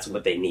day, that's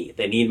what they need.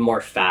 They need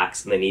more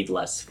facts and they need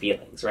less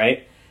feelings,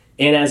 right?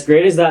 And as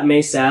great as that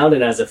may sound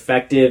and as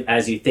effective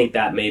as you think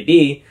that may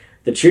be,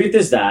 the truth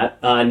is that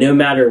no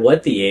matter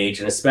what the age,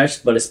 and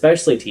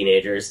especially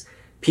teenagers,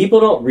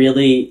 people don't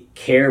really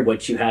care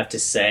what you have to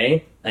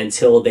say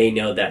until they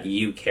know that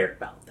you care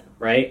about them,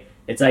 right?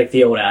 It's like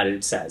the old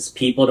adage says,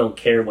 people don't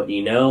care what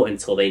you know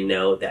until they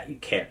know that you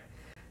care.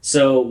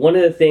 So one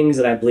of the things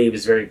that I believe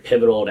is very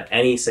pivotal to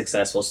any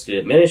successful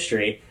student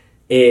ministry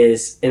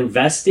is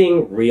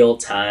investing real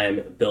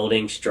time,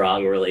 building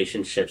strong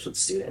relationships with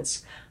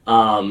students.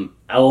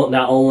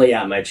 Not only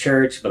at my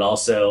church, but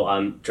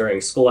also during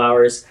school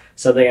hours.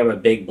 Something I'm a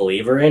big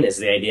believer in is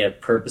the idea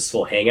of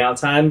purposeful hangout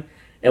time.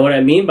 And what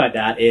I mean by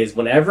that is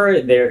whenever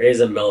there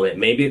is a moment,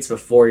 maybe it's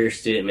before your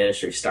student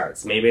ministry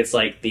starts. Maybe it's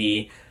like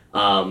the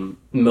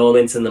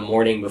moments in the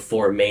morning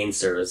before main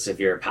service if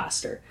you're a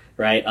pastor,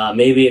 right?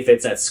 Maybe if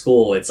it's at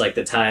school, it's like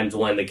the times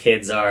when the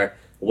kids are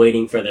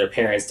waiting for their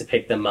parents to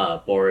pick them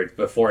up, or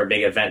before a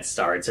big event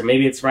starts, or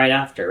maybe it's right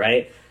after,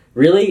 right?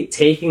 Really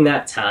taking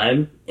that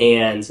time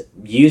and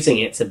using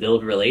it to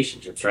build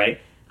relationships, right?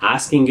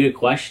 Asking good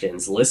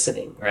questions,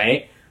 listening,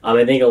 right?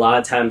 I think a lot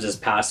of times as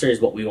pastors,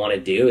 what we want to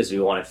do is we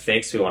want to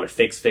fix.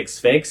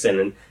 And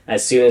then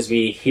as soon as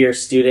we hear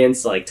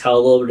students like tell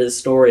a little bit of the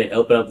story and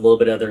open up a little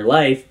bit of their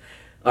life,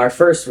 our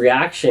first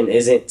reaction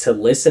isn't to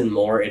listen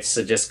more, it's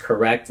to just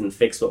correct and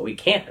fix what we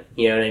can.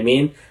 You know what I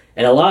mean?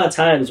 And a lot of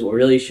times what we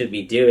really should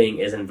be doing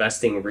is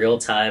investing real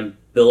time,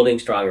 building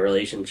strong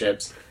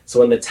relationships. So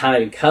when the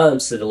time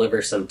comes to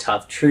deliver some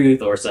tough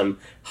truth or some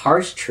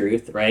harsh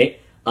truth, right?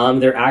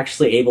 They're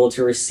actually able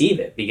to receive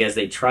it because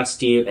they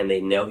trust you and they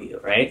know you,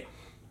 right?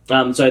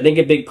 So I think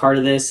a big part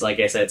of this,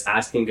 like I said, it's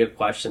asking good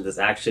questions, it's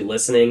actually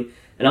listening,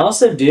 and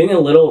also doing a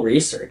little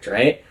research,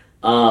 right?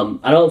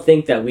 I don't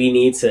think that we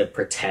need to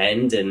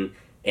pretend and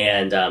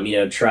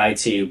try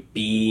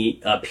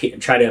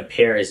to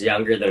appear as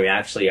younger than we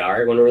actually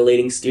are when we're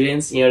leading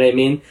students. You know what I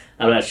mean?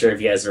 I'm not sure if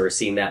you guys have ever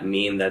seen that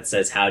meme that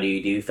says, "How do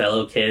you do,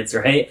 fellow kids?"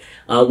 Right?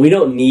 We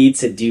don't need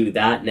to do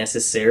that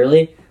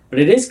necessarily. But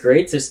it is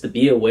great just to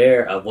be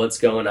aware of what's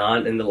going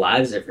on in the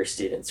lives of your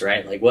students,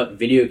 right? Like what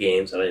video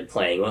games are they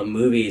playing? What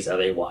movies are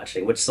they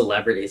watching? Which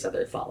celebrities are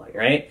they following,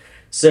 right?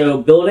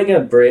 So building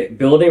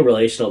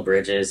relational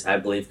bridges, I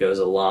believe, goes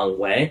a long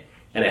way,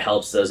 and it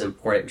helps those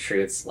important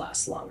truths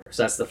last longer.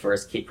 So that's the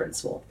first key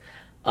principle.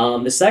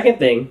 The second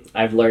thing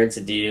I've learned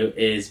to do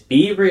is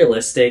be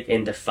realistic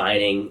in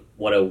defining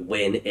what a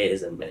win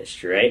is in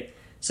ministry, right?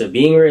 So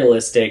being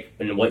realistic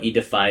in what you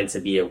define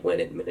to be a win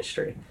in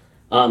ministry.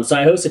 So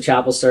I host a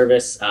chapel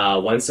service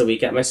once a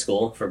week at my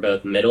school for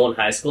both middle and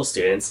high school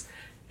students.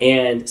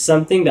 And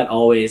something that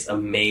always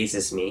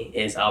amazes me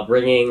is I'll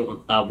bring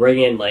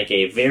in like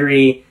a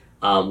very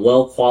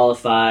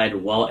well-qualified,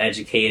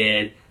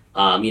 well-educated,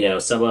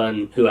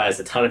 someone who has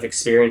a ton of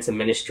experience in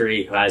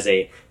ministry, who has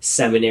a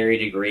seminary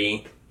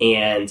degree,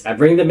 and I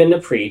bring them in to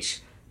preach,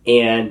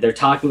 and they're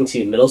talking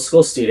to middle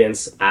school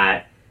students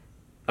at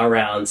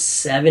around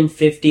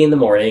 7:50 in the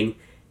morning,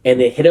 and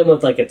they hit them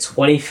with like a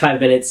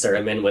 25-minute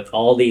sermon with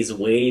all these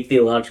weighty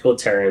theological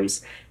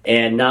terms,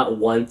 and not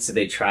once do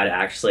they try to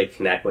actually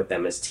connect with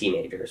them as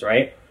teenagers,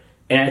 right?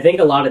 And I think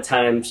a lot of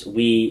times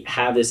we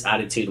have this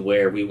attitude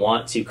where we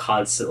want to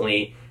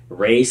constantly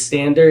raise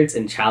standards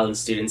and challenge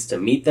students to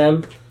meet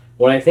them,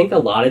 when I think a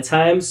lot of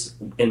times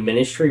in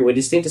ministry, we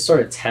just need to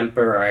sort of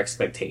temper our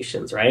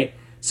expectations, right?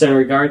 So in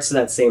regards to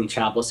that same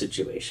chapel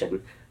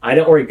situation, I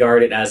don't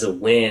regard it as a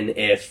win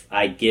if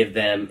I give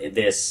them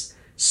this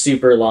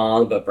super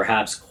long but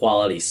perhaps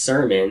quality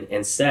sermon.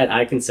 Instead,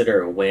 I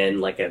consider a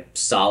win like a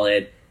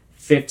solid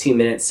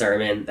 15-minute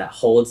sermon that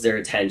holds their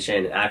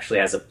attention and actually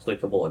has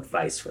applicable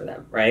advice for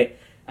them, right?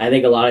 I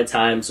think a lot of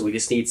times we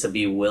just need to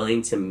be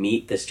willing to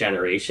meet this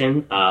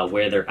generation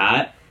where they're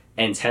at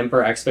and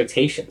temper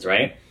expectations,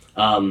 right?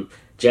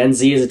 Gen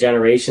Z is a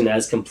generation that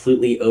is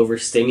completely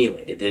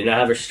overstimulated. They don't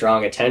have a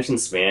strong attention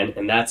span,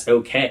 and that's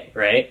okay,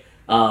 right?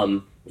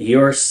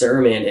 Your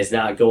sermon is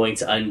not going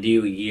to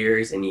undo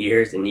years and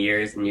years and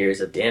years and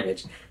years of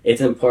damage.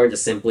 It's important to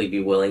simply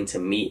be willing to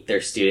meet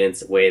their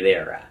students where they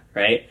are at,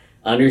 right?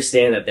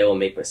 Understand that they will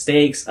make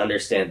mistakes,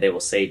 understand they will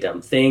say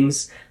dumb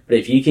things, but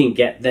if you can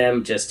get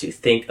them just to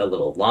think a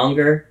little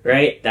longer,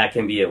 right, that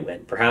can be a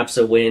win. Perhaps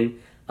a win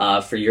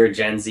for your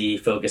Gen Z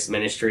focused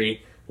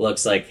ministry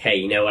looks like, hey,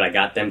 you know what, I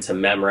got them to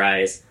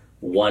memorize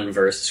one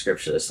verse of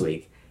scripture this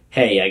week.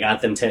 Hey, I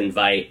got them to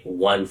invite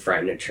one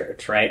friend to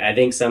church, right? I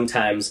think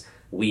sometimes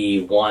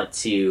we want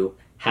to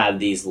have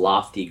these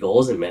lofty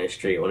goals in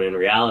ministry when in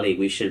reality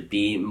we should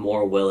be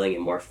more willing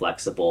and more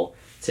flexible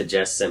to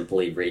just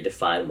simply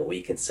redefine what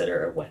we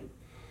consider a win.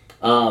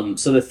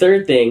 So the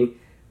third thing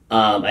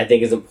I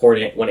think is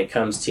important when it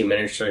comes to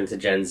ministering to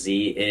Gen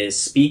Z is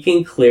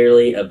speaking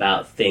clearly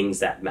about things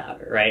that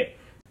matter, right?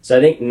 So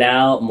I think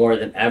now more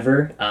than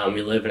ever,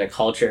 we live in a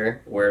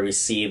culture where we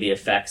see the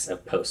effects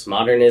of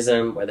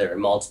postmodernism, where there are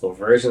multiple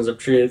versions of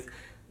truth,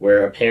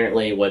 where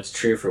apparently what's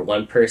true for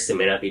one person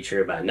may not be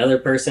true about another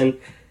person.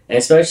 And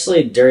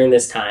especially during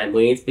this time,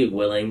 we need to be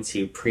willing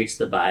to preach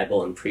the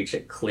Bible and preach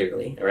it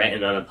clearly, right,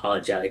 and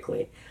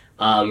unapologetically.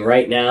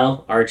 Right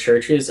now, our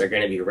churches are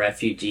going to be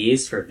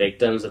refugees for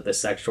victims of the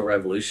sexual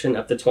revolution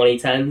of the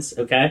 2010s,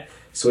 okay?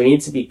 So we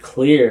need to be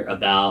clear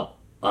about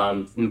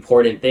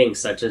important things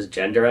such as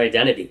gender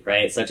identity,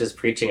 right? Such as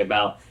preaching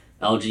about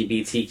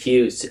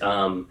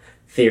LGBTQ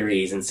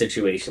theories and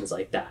situations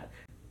like that.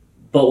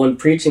 But when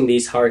preaching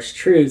these harsh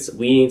truths,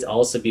 we need to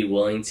also be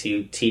willing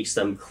to teach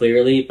them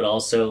clearly, but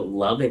also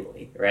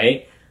lovingly,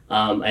 right?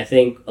 I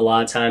think a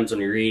lot of times when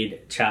we read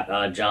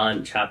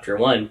John chapter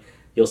 1,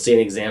 you'll see an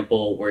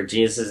example where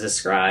Jesus is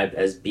described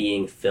as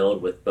being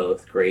filled with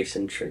both grace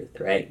and truth,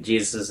 right?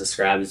 Jesus is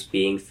described as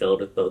being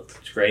filled with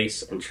both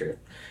grace and truth.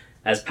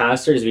 As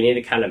pastors, we need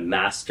to kind of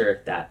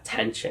master that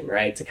tension,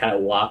 right? To kind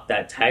of walk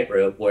that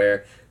tightrope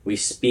where we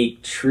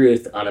speak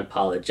truth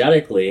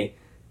unapologetically,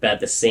 but at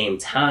the same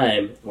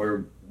time,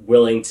 we're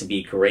willing to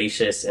be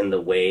gracious in the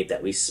way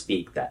that we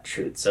speak that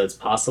truth. So it's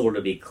possible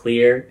to be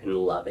clear and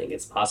loving.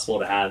 It's possible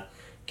to have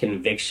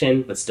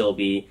conviction, but still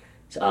be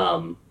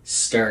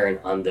stern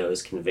on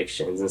those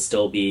convictions and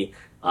still be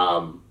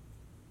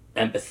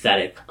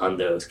empathetic on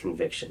those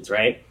convictions,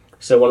 right?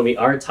 So when we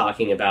are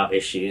talking about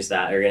issues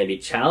that are going to be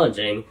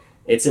challenging,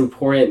 it's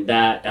important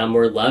that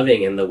we're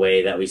loving in the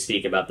way that we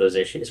speak about those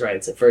issues,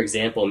 right? So for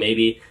example,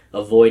 maybe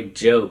avoid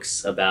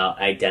jokes about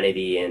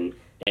identity and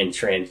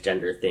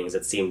transgender things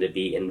that seem to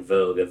be in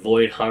vogue.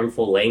 Avoid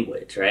harmful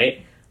language,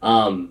 right?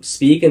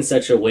 Speak in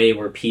such a way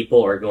where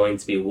people are going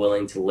to be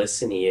willing to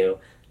listen to you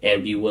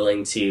and be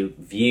willing to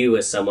view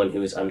as someone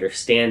who is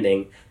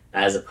understanding,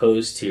 as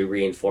opposed to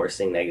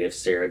reinforcing negative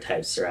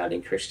stereotypes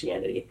surrounding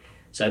Christianity.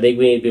 So I think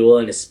we need to be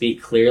willing to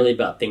speak clearly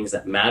about things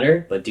that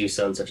matter, but do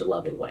so in such a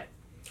loving way.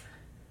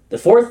 The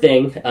fourth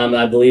thing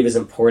I believe is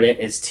important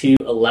is to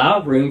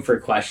allow room for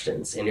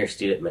questions in your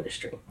student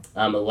ministry.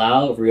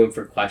 Allow room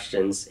for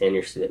questions in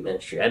your student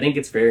ministry. I think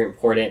it's very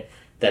important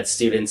that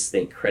students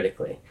think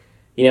critically.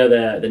 You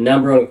know, the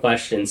number one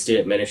question in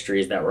student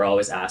ministries that we're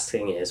always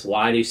asking is,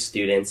 why do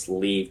students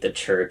leave the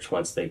church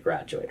once they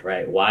graduate,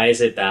 right? Why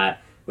is it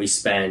that we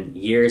spend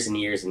years and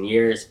years and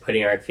years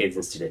putting our kids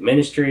in student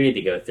ministry?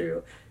 They go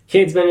through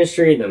kids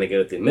ministry, then they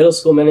go through middle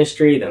school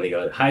ministry, then they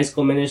go to high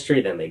school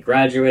ministry, then they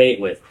graduate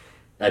with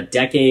a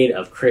decade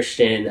of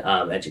Christian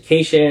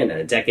education and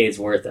a decade's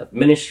worth of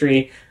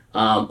ministry,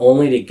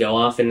 only to go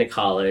off into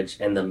college,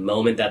 and the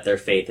moment that their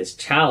faith is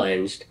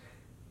challenged,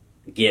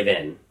 give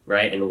in,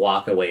 right, and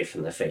walk away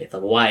from the faith.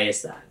 Why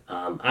is that?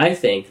 I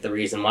think the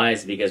reason why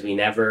is because we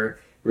never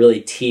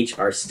really teach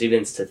our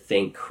students to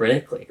think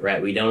critically,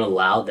 right? We don't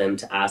allow them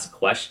to ask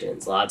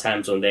questions. A lot of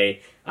times when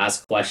they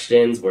ask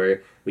questions,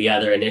 where we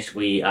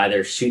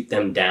either shoot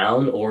them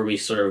down or we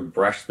sort of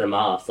brush them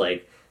off,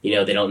 like, you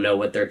know, they don't know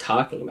what they're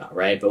talking about,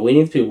 right? But we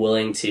need to be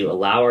willing to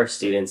allow our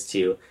students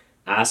to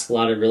ask a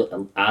lot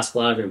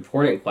of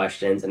important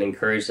questions and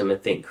encourage them to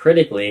think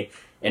critically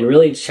and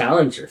really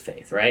challenge your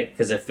faith, right?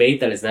 Because a faith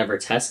that is never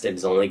tested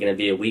is only going to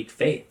be a weak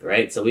faith,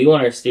 right? So we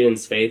want our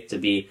students' faith to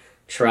be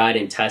tried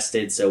and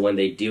tested, so when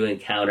they do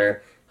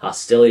encounter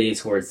hostility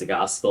towards the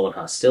gospel and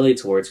hostility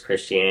towards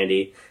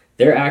Christianity,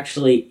 they're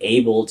actually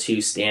able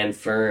to stand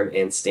firm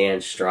and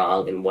stand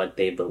strong in what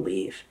they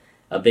believe.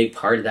 A big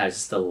part of that is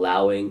just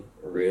allowing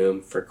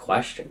room for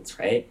questions,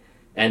 right?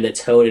 And the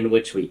tone in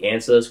which we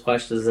answer those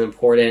questions is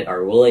important.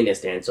 Our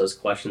willingness to answer those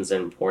questions is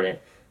important.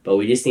 But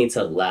we just need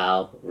to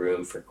allow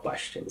room for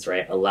questions,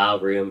 right? Allow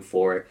room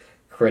for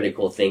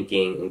critical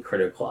thinking and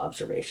critical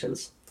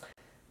observations.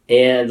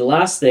 And the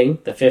last thing,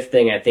 the fifth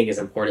thing I think is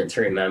important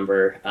to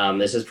remember,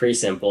 this is pretty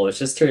simple. It's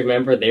just to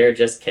remember they're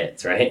just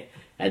kids, right?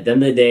 At the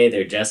end of the day,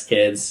 they're just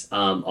kids.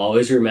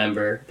 Always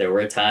remember there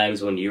were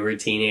times when you were a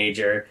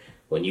teenager,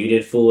 when you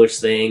did foolish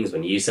things,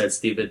 when you said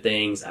stupid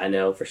things. I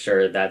know for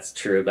sure that's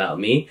true about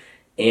me.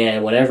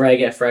 And whenever I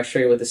get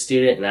frustrated with a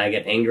student and I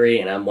get angry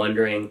and I'm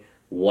wondering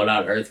what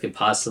on earth could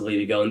possibly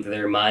be going through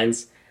their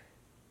minds,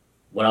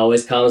 what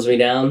always calms me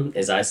down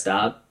is I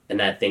stop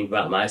and I think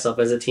about myself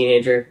as a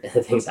teenager and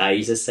the things I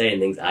used to say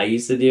and things I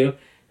used to do.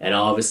 And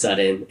all of a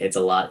sudden, it's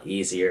a lot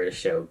easier to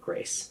show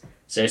grace.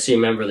 So just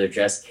remember, they're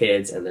just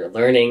kids and they're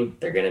learning.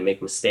 They're going to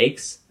make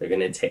mistakes. They're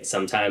going to take,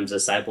 sometimes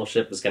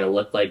discipleship is going to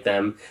look like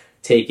them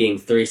taking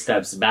 3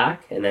 steps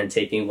back and then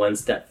taking 1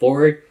 step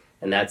forward.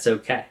 And that's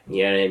okay.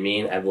 You know what I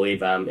mean? I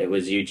believe it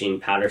was Eugene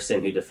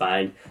Patterson who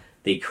defined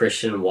the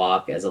Christian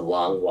walk as a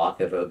long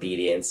walk of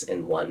obedience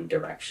in one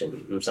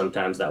direction. And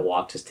sometimes that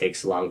walk just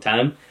takes a long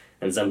time,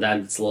 and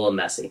sometimes it's a little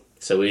messy.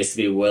 So we have to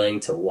be willing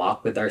to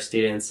walk with our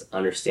students,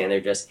 understand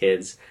they're just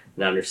kids,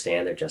 and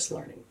understand they're just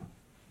learning.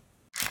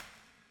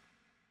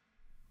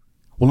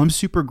 Well, I'm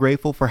super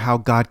grateful for how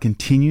God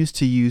continues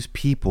to use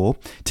people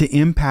to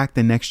impact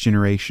the next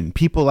generation.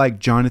 People like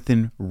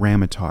Jonathan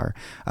Ramatar,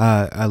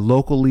 a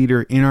local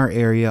leader in our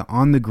area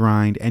on the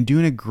grind and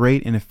doing a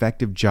great and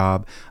effective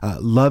job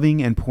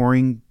loving and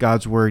pouring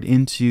God's word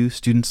into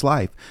students'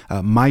 life,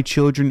 my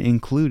children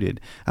included.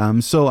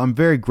 So I'm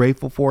very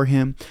grateful for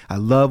him. I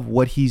love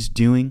what he's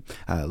doing.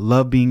 I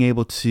love being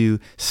able to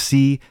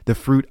see the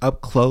fruit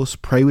up close,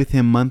 pray with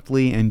him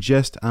monthly, and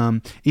just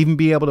even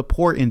be able to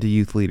pour into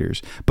youth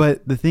leaders.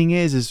 But the thing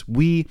is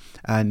we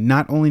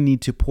not only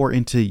need to pour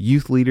into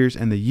youth leaders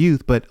and the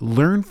youth, but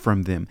learn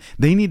from them.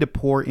 They need to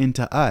pour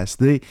into us.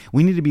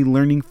 We need to be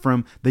learning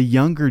from the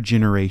younger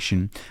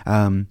generation,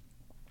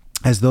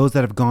 as those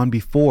that have gone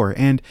before.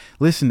 And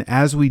listen,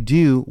 as we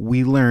do,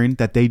 we learn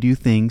that they do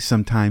things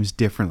sometimes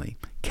differently.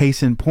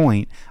 Case in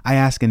point, I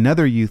asked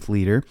another youth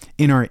leader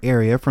in our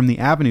area from the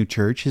Avenue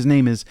Church. His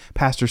name is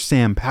Pastor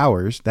Sam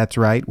Powers. That's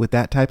right, with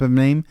that type of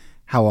name.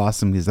 How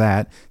awesome is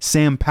that?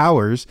 Sam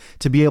Powers,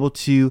 to be able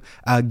to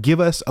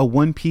give us a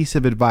one piece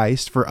of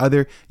advice for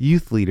other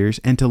youth leaders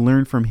and to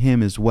learn from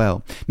him as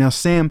well. Now,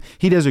 Sam,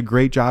 he does a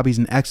great job. He's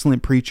an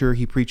excellent preacher.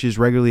 He preaches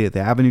regularly at the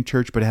Avenue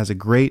Church, but has a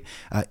great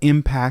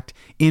impact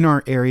in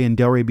our area in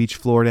Delray Beach,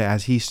 Florida,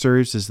 as he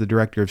serves as the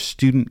director of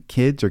Student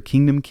Kids or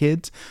Kingdom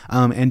Kids,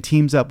 and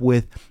teams up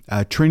with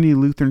Trinity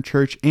Lutheran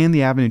Church and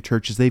the Avenue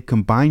Church as they've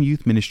combined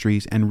youth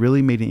ministries and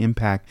really made an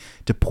impact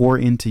to pour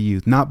into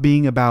youth, not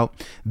being about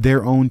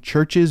their own church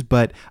churches,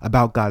 but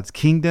about God's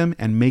kingdom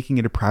and making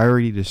it a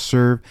priority to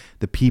serve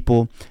the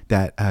people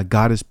that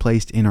God has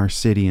placed in our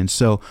city. And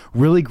so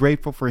really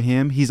grateful for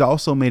him. He's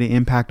also made an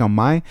impact on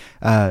my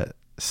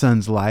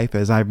son's life,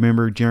 as I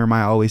remember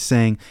Jeremiah always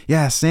saying,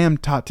 yeah, Sam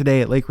taught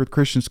today at Lakewood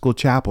Christian School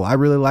Chapel. I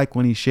really like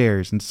when he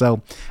shares. And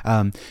so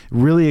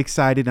really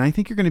excited. And I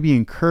think you're going to be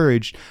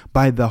encouraged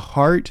by the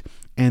heart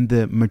and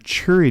the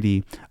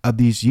maturity of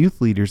these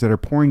youth leaders that are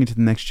pouring into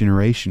the next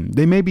generation.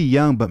 They may be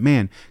young, but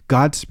man,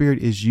 God's Spirit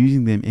is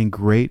using them in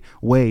great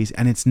ways.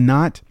 And it's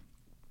not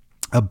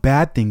a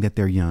bad thing that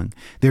they're young.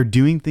 They're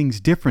doing things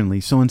differently.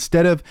 So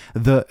instead of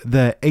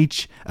the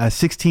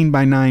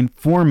H16:9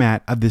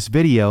 format of this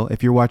video,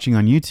 if you're watching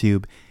on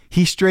YouTube,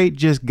 he straight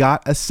just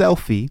got a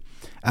selfie,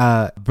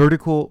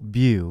 vertical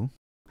view,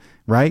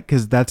 right?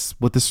 Because that's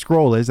what the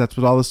scroll is. That's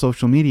what all the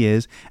social media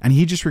is. And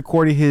he just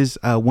recorded his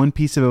one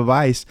piece of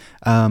advice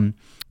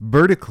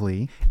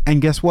vertically.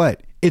 And guess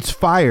what? It's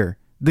fire.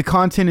 The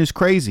content is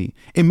crazy.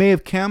 It may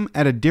have come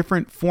at a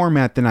different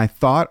format than I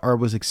thought or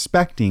was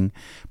expecting,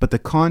 but the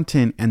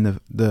content and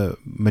the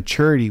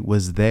maturity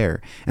was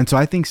there. And so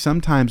I think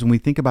sometimes when we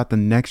think about the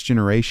next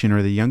generation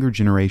or the younger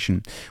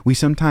generation, we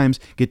sometimes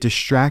get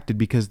distracted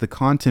because the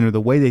content or the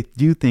way they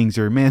do things,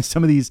 or man,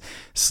 some of these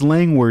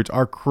slang words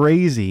are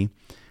crazy.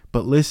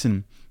 But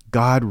listen,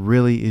 God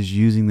really is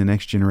using the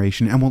next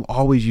generation and will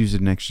always use the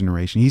next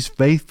generation. He's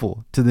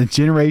faithful to the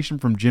generation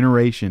from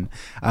generation.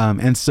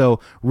 And so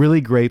really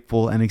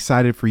grateful and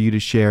excited for you to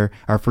share,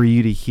 or for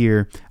you to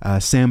hear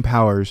Sam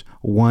Powers'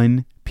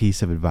 one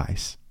piece of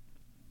advice.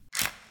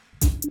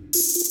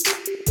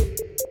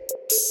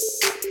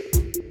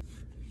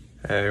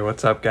 Hey,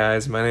 what's up,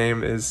 guys? My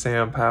name is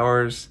Sam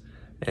Powers,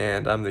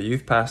 and I'm the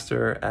youth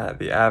pastor at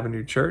the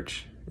Avenue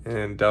Church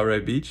in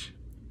Delray Beach.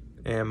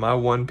 And my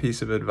one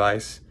piece of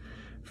advice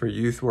for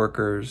youth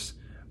workers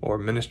or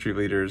ministry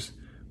leaders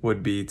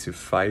would be to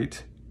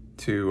fight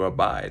to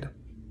abide.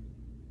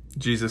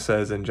 Jesus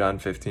says in John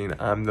 15,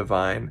 I'm the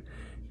vine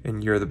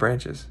and you're the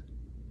branches.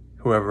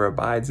 Whoever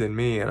abides in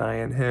me and I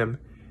in him,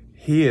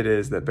 he it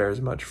is that bears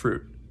much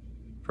fruit.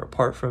 For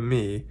apart from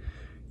me,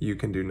 you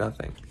can do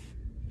nothing.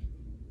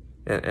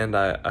 And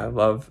I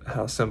love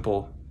how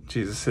simple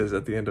Jesus is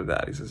at the end of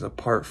that. He says,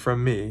 apart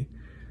from me,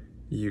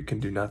 you can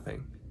do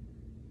nothing.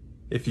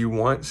 If you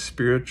want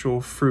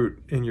spiritual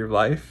fruit in your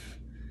life,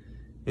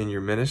 in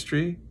your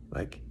ministry,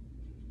 like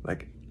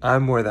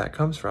I'm where that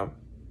comes from,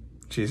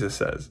 Jesus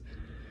says.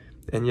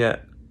 And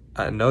yet,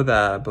 I know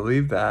that, I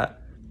believe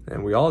that,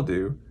 and we all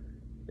do.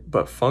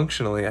 But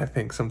functionally, I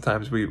think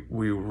sometimes we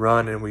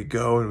run and we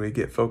go and we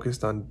get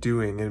focused on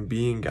doing and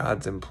being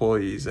God's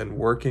employees and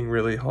working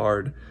really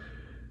hard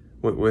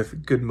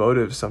with good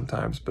motives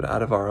sometimes, but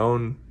out of our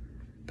own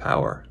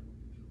power.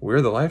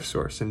 We're the life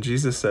source. And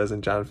Jesus says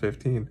in John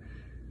 15,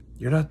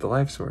 you're not the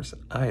life source,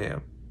 I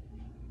am.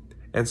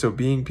 And so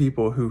being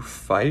people who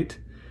fight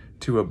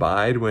to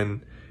abide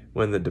when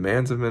the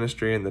demands of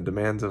ministry and the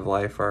demands of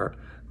life are,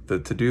 the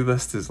to-do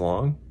list is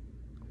long,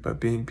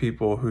 but being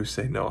people who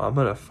say, no, I'm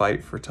going to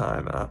fight for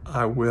time.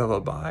 I will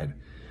abide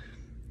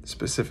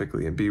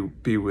specifically and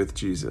be with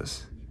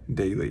Jesus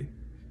daily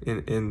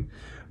in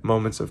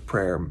moments of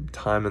prayer,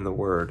 time in the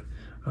Word,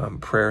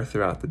 prayer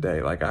throughout the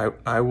day. Like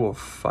I will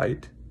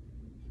fight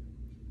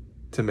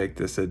to make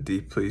this a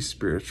deeply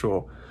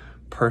spiritual,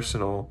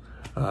 personal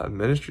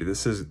ministry.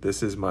 This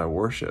is my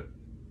worship.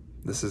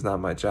 This is not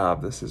my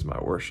job. This is my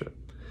worship.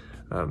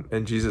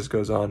 And Jesus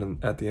goes on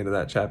at the end of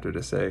that chapter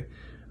to say,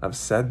 I've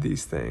said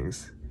these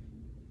things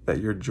that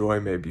your joy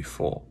may be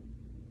full,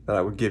 that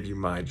I would give you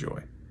my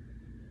joy.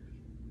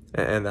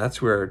 And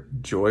that's where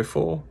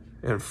joyful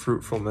and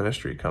fruitful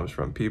ministry comes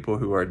from, people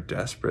who are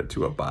desperate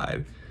to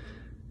abide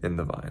in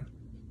the vine.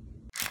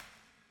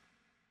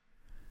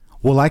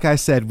 Well, like I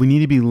said, we need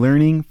to be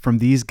learning from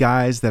these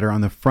guys that are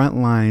on the front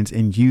lines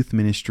in youth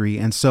ministry.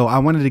 And so I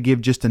wanted to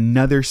give just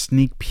another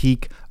sneak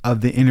peek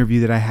of the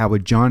interview that I had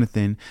with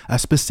Jonathan,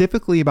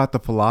 specifically about the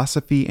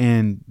philosophy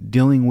and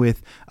dealing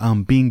with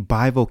being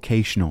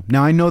bivocational.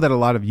 Now, I know that a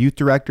lot of youth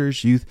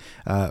directors, youth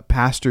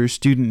pastors,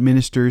 student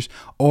ministers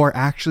are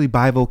actually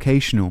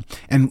bivocational,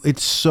 and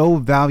it's so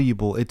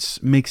valuable. It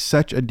makes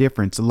such a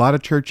difference. A lot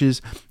of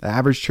churches, the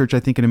average church I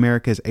think in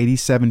America is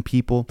 87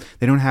 people.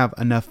 They don't have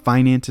enough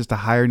finances to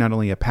hire not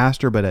only a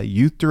pastor, but a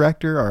youth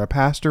director or a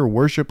pastor,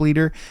 worship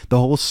leader, the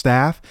whole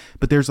staff.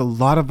 But there's a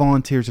lot of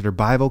volunteers that are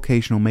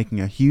bivocational, making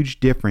a huge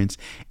difference.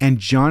 And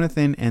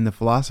Jonathan and the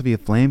philosophy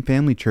of Flame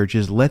Family Church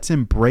is let's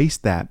embrace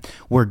that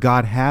where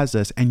God has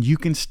us, and you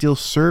can still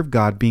serve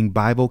God being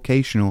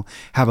bivocational,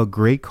 have a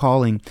great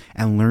calling,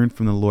 and learn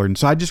from the Lord. And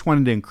so I just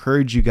wanted to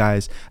encourage you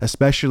guys,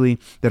 especially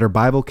that are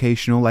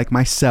bivocational like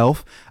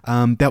myself,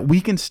 that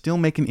we can still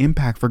make an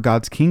impact for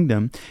God's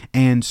kingdom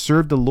and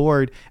serve the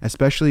Lord,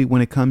 especially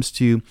when it comes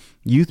to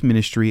youth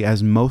ministry,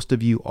 as most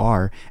of you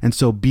are. And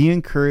so be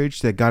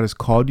encouraged that God has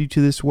called you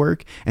to this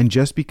work. And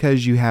just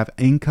because you have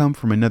income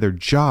from another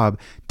job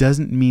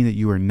doesn't mean that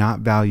you are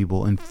not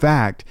valuable. In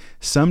fact,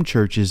 some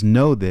churches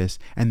know this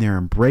and they're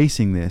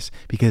embracing this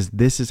because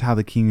this is how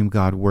the kingdom of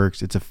God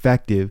works. It's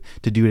effective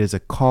to do it as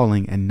a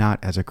calling and not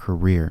as a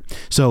career.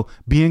 So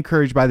be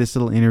encouraged by this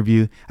little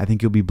interview. I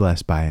think you'll be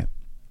blessed by it.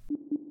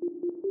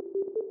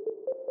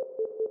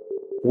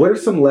 What are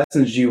some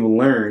lessons you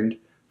learned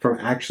from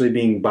actually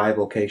being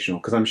bivocational?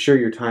 Because I'm sure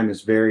your time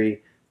is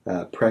very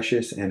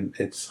precious and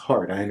it's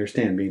hard. I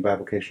understand being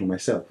bivocational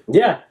myself.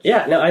 Yeah.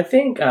 No, I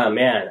think,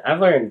 man, I've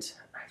learned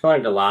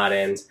a lot,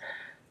 and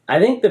I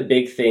think the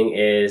big thing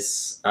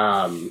is,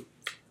 I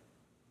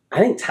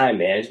think time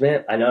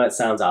management. I know it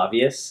sounds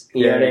obvious,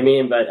 you know what I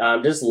mean,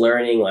 but just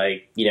learning,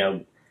 like, you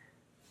know,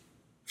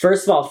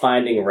 first of all,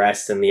 finding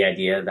rest in the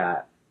idea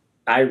that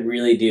I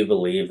really do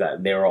believe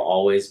that there will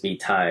always be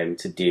time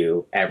to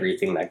do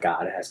everything that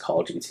God has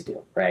called you to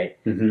do, right?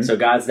 Mm-hmm. So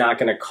God's not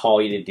going to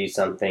call you to do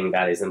something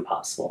that is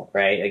impossible,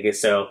 right? Like,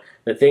 so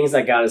the things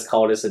that God has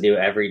called us to do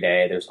every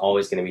day, there's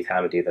always going to be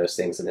time to do those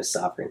things in His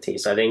sovereignty.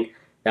 So I think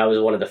that was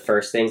one of the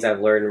first things I've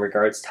learned in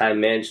regards to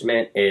time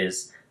management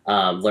is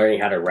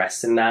learning how to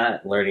rest in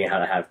that, learning how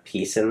to have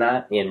peace in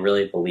that, and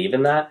really believe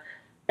in that.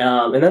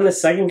 And then the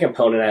second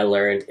component I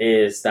learned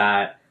is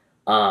that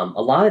a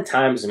lot of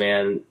times,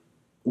 man,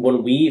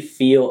 when we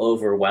feel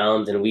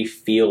overwhelmed and we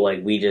feel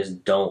like we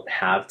just don't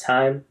have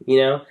time, you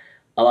know,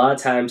 a lot of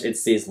times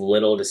it's these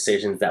little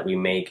decisions that we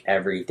make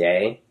every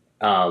day.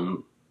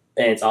 And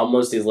it's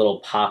almost these little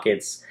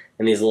pockets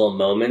and these little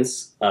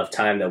moments of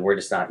time that we're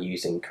just not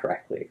using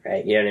correctly,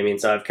 right? You know what I mean?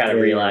 So I've kind of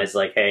realized,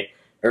 like, hey,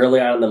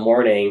 early on in the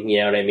morning, you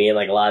know what I mean?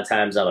 Like, a lot of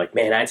times I'm like,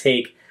 man, I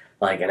take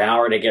like an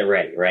hour to get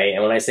ready, right?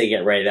 And when I say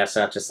get ready, that's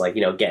not just like,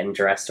 you know, getting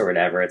dressed or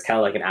whatever. It's kind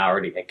of like an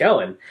hour to get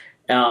going.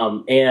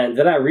 And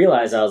then I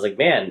realized, I was like,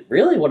 man,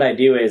 really what I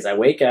do is I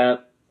wake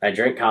up, I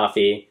drink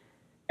coffee,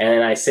 and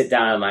then I sit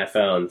down on my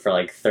phone for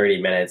like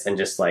 30 minutes and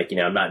just like, you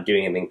know, I'm not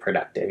doing anything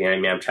productive. You know what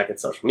I mean? I'm checking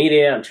social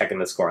media, I'm checking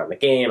the score on the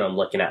game, I'm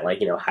looking at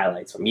like, you know,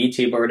 highlights from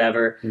YouTube or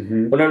whatever.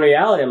 Mm-hmm. But in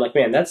reality, I'm like,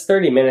 man, that's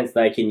 30 minutes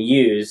that I can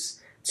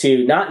use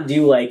to not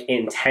do like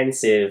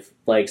intensive,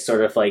 like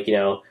sort of like, you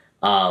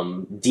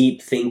know,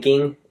 deep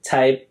thinking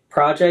type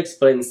projects,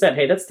 but instead,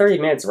 hey, that's 30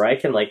 minutes where I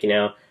can like, you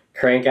know,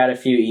 crank out a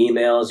few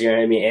emails, you know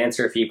what I mean,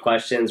 answer a few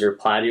questions,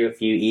 reply to a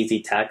few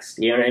easy texts,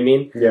 you know what I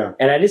mean? Yeah.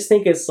 And I just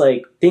think it's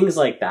like things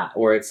like that,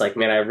 where it's like,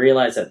 man, I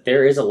realize that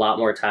there is a lot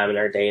more time in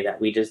our day that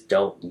we just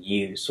don't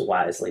use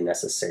wisely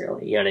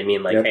necessarily, you know what I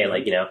mean? Like, hey,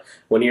 like, you know,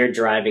 when you're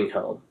driving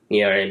home,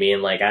 you know what I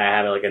mean? Like, I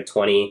have like a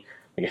 15,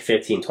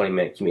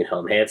 20-minute commute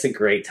home. Hey, it's a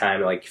great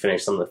time to like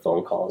finish some of the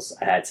phone calls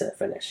I had to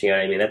finish, you know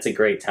what I mean? That's a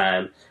great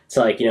time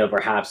to like, you know,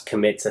 perhaps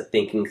commit to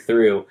thinking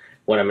through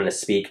when I'm going to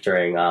speak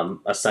during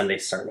a Sunday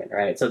sermon,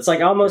 right? So it's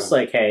like almost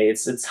like, hey,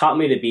 it's taught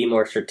me to be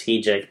more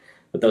strategic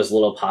with those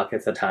little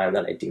pockets of time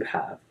that I do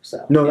have.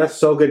 So no, that's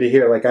so good to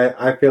hear. Like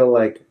I feel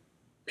like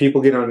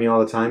people get on me all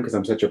the time because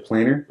I'm such a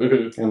planner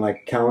and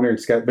like calendar and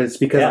schedule, but it's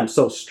because I'm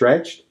so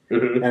stretched,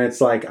 and it's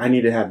like I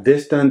need to have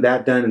this done,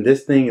 that done, and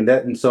this thing and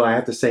that, and so I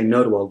have to say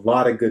no to a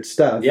lot of good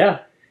stuff. Yeah.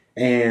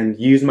 And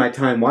use my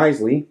time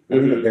wisely. I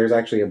think that there's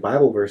actually a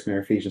Bible verse in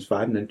there, Ephesians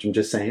 5, and I'm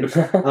just saying.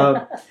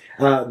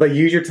 But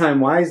use your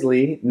time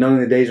wisely, knowing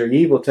the days are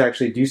evil, to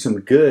actually do some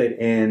good.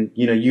 And,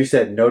 you know, you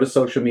said no to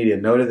social media,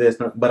 no to this,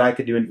 but I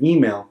could do an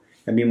email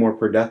and be more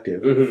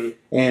productive.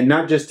 And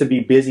not just to be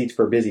busy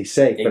for busy's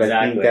sake, but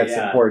I think that's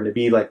important, to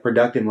be like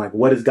productive. Like,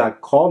 what has God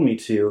called me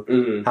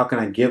to? How can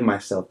I give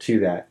myself to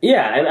that?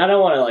 Yeah, and I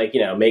don't want to like, you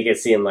know, make it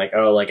seem like,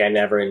 oh, like I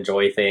never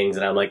enjoy things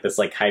and I'm like this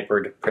like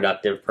hyper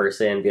productive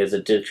person, because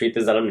the truth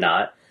is that I'm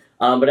not.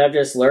 But I've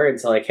just learned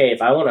to like, hey,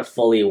 if I want to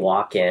fully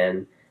walk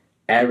in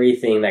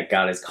everything that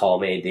God has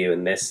called me to do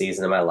in this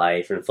season of my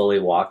life, and fully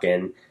walk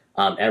in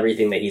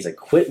everything that He's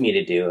equipped me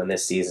to do in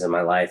this season of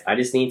my life, I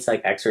just need to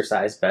like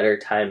exercise better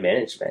time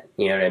management.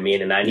 You know what I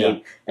mean? And I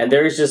need, and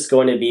there's just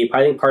going to be, I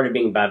think part of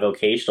being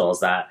bivocational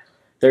is that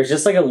there's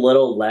just like a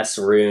little less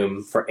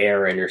room for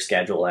error in your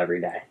schedule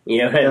every day. You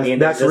know what I mean?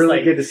 That's really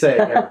like, good to say.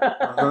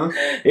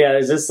 Yeah,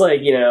 it's just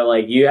like, you know,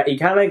 like you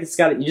kind of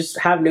like, you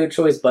just have no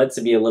choice but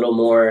to be a little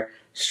more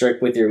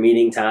strict with your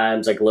meeting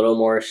times, like a little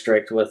more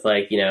strict with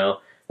like, you know,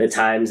 the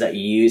times that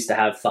you use to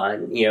have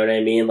fun, you know what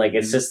I mean? Like,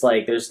 it's just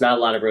like, there's not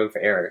a lot of room for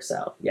error,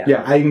 so, yeah.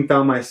 Yeah, I even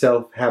found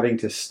myself having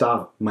to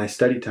stop my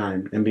study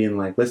time and being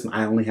like, listen,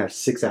 I only have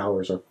 6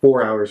 hours or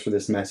 4 hours for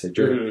this message,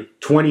 or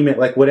 20 minutes,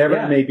 like whatever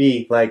it may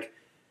be, like,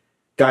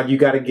 God, you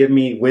got to give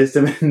me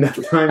wisdom and enough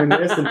time in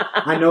this, and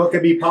I know it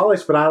could be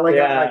polished, but I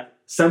like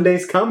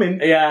Sunday's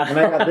coming, and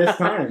I got this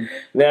time.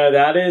 No,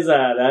 that is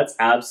that's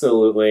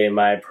absolutely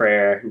my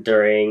prayer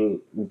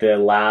during the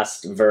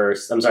last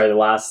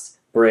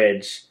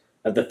bridge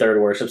of the third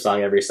worship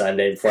song every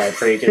Sunday before I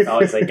preach. It's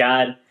always like,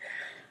 God,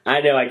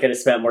 I know I could have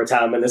spent more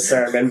time in the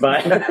sermon,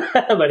 but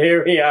but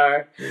here we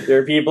are.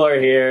 Your people are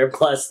here,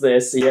 plus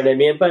this, you know what I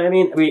mean? But I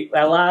mean,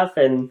 I laugh,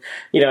 and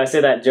you know, I say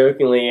that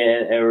jokingly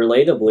and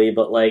relatably,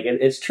 but like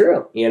it's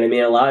true. You know what I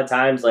mean? A lot of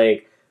times,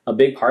 like, a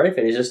big part of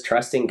it is just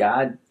trusting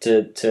God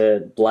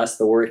to bless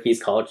the work He's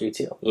called you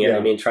to. You know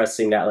what I mean?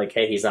 Trusting that, like,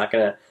 hey, He's not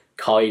going to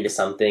call you to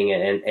something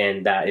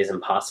and that is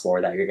impossible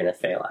or that you're going to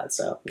fail at.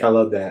 So I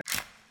love that.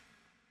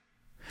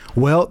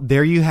 Well,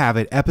 there you have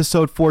it.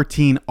 Episode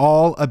 14,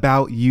 all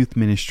about youth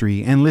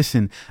ministry. And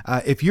listen,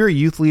 if you're a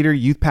youth leader,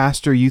 youth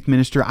pastor, youth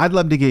minister, I'd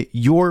love to get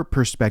your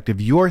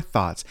perspective, your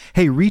thoughts.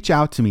 Hey, reach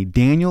out to me,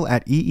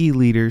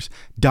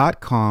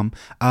 daniel@eeleaders.com.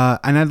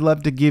 And I'd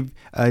love to give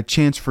a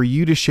chance for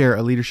you to share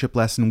a leadership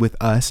lesson with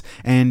us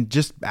and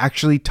just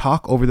actually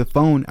talk over the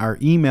phone, our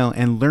email,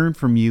 and learn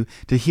from you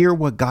to hear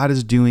what God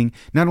is doing,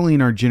 not only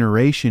in our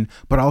generation,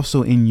 but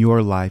also in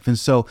your life. And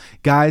so,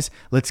 guys,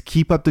 let's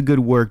keep up the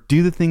good work.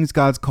 Do the things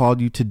God's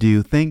called you to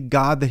do. Thank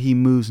God that he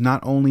moves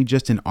not only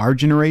just in our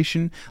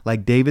generation,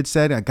 like David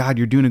said, God,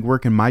 you're doing a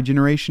work in my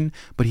generation,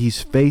 but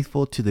he's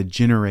faithful to the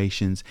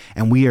generations.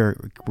 And we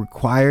are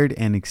required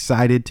and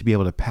excited to be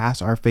able to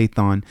pass our faith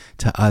on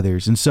to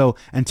others. And so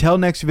until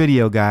next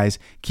video, guys,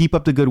 keep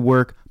up the good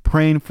work,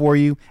 praying for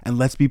you, and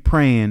let's be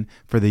praying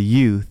for the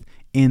youth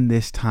in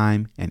this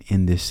time and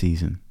in this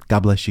season.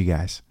 God bless you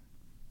guys.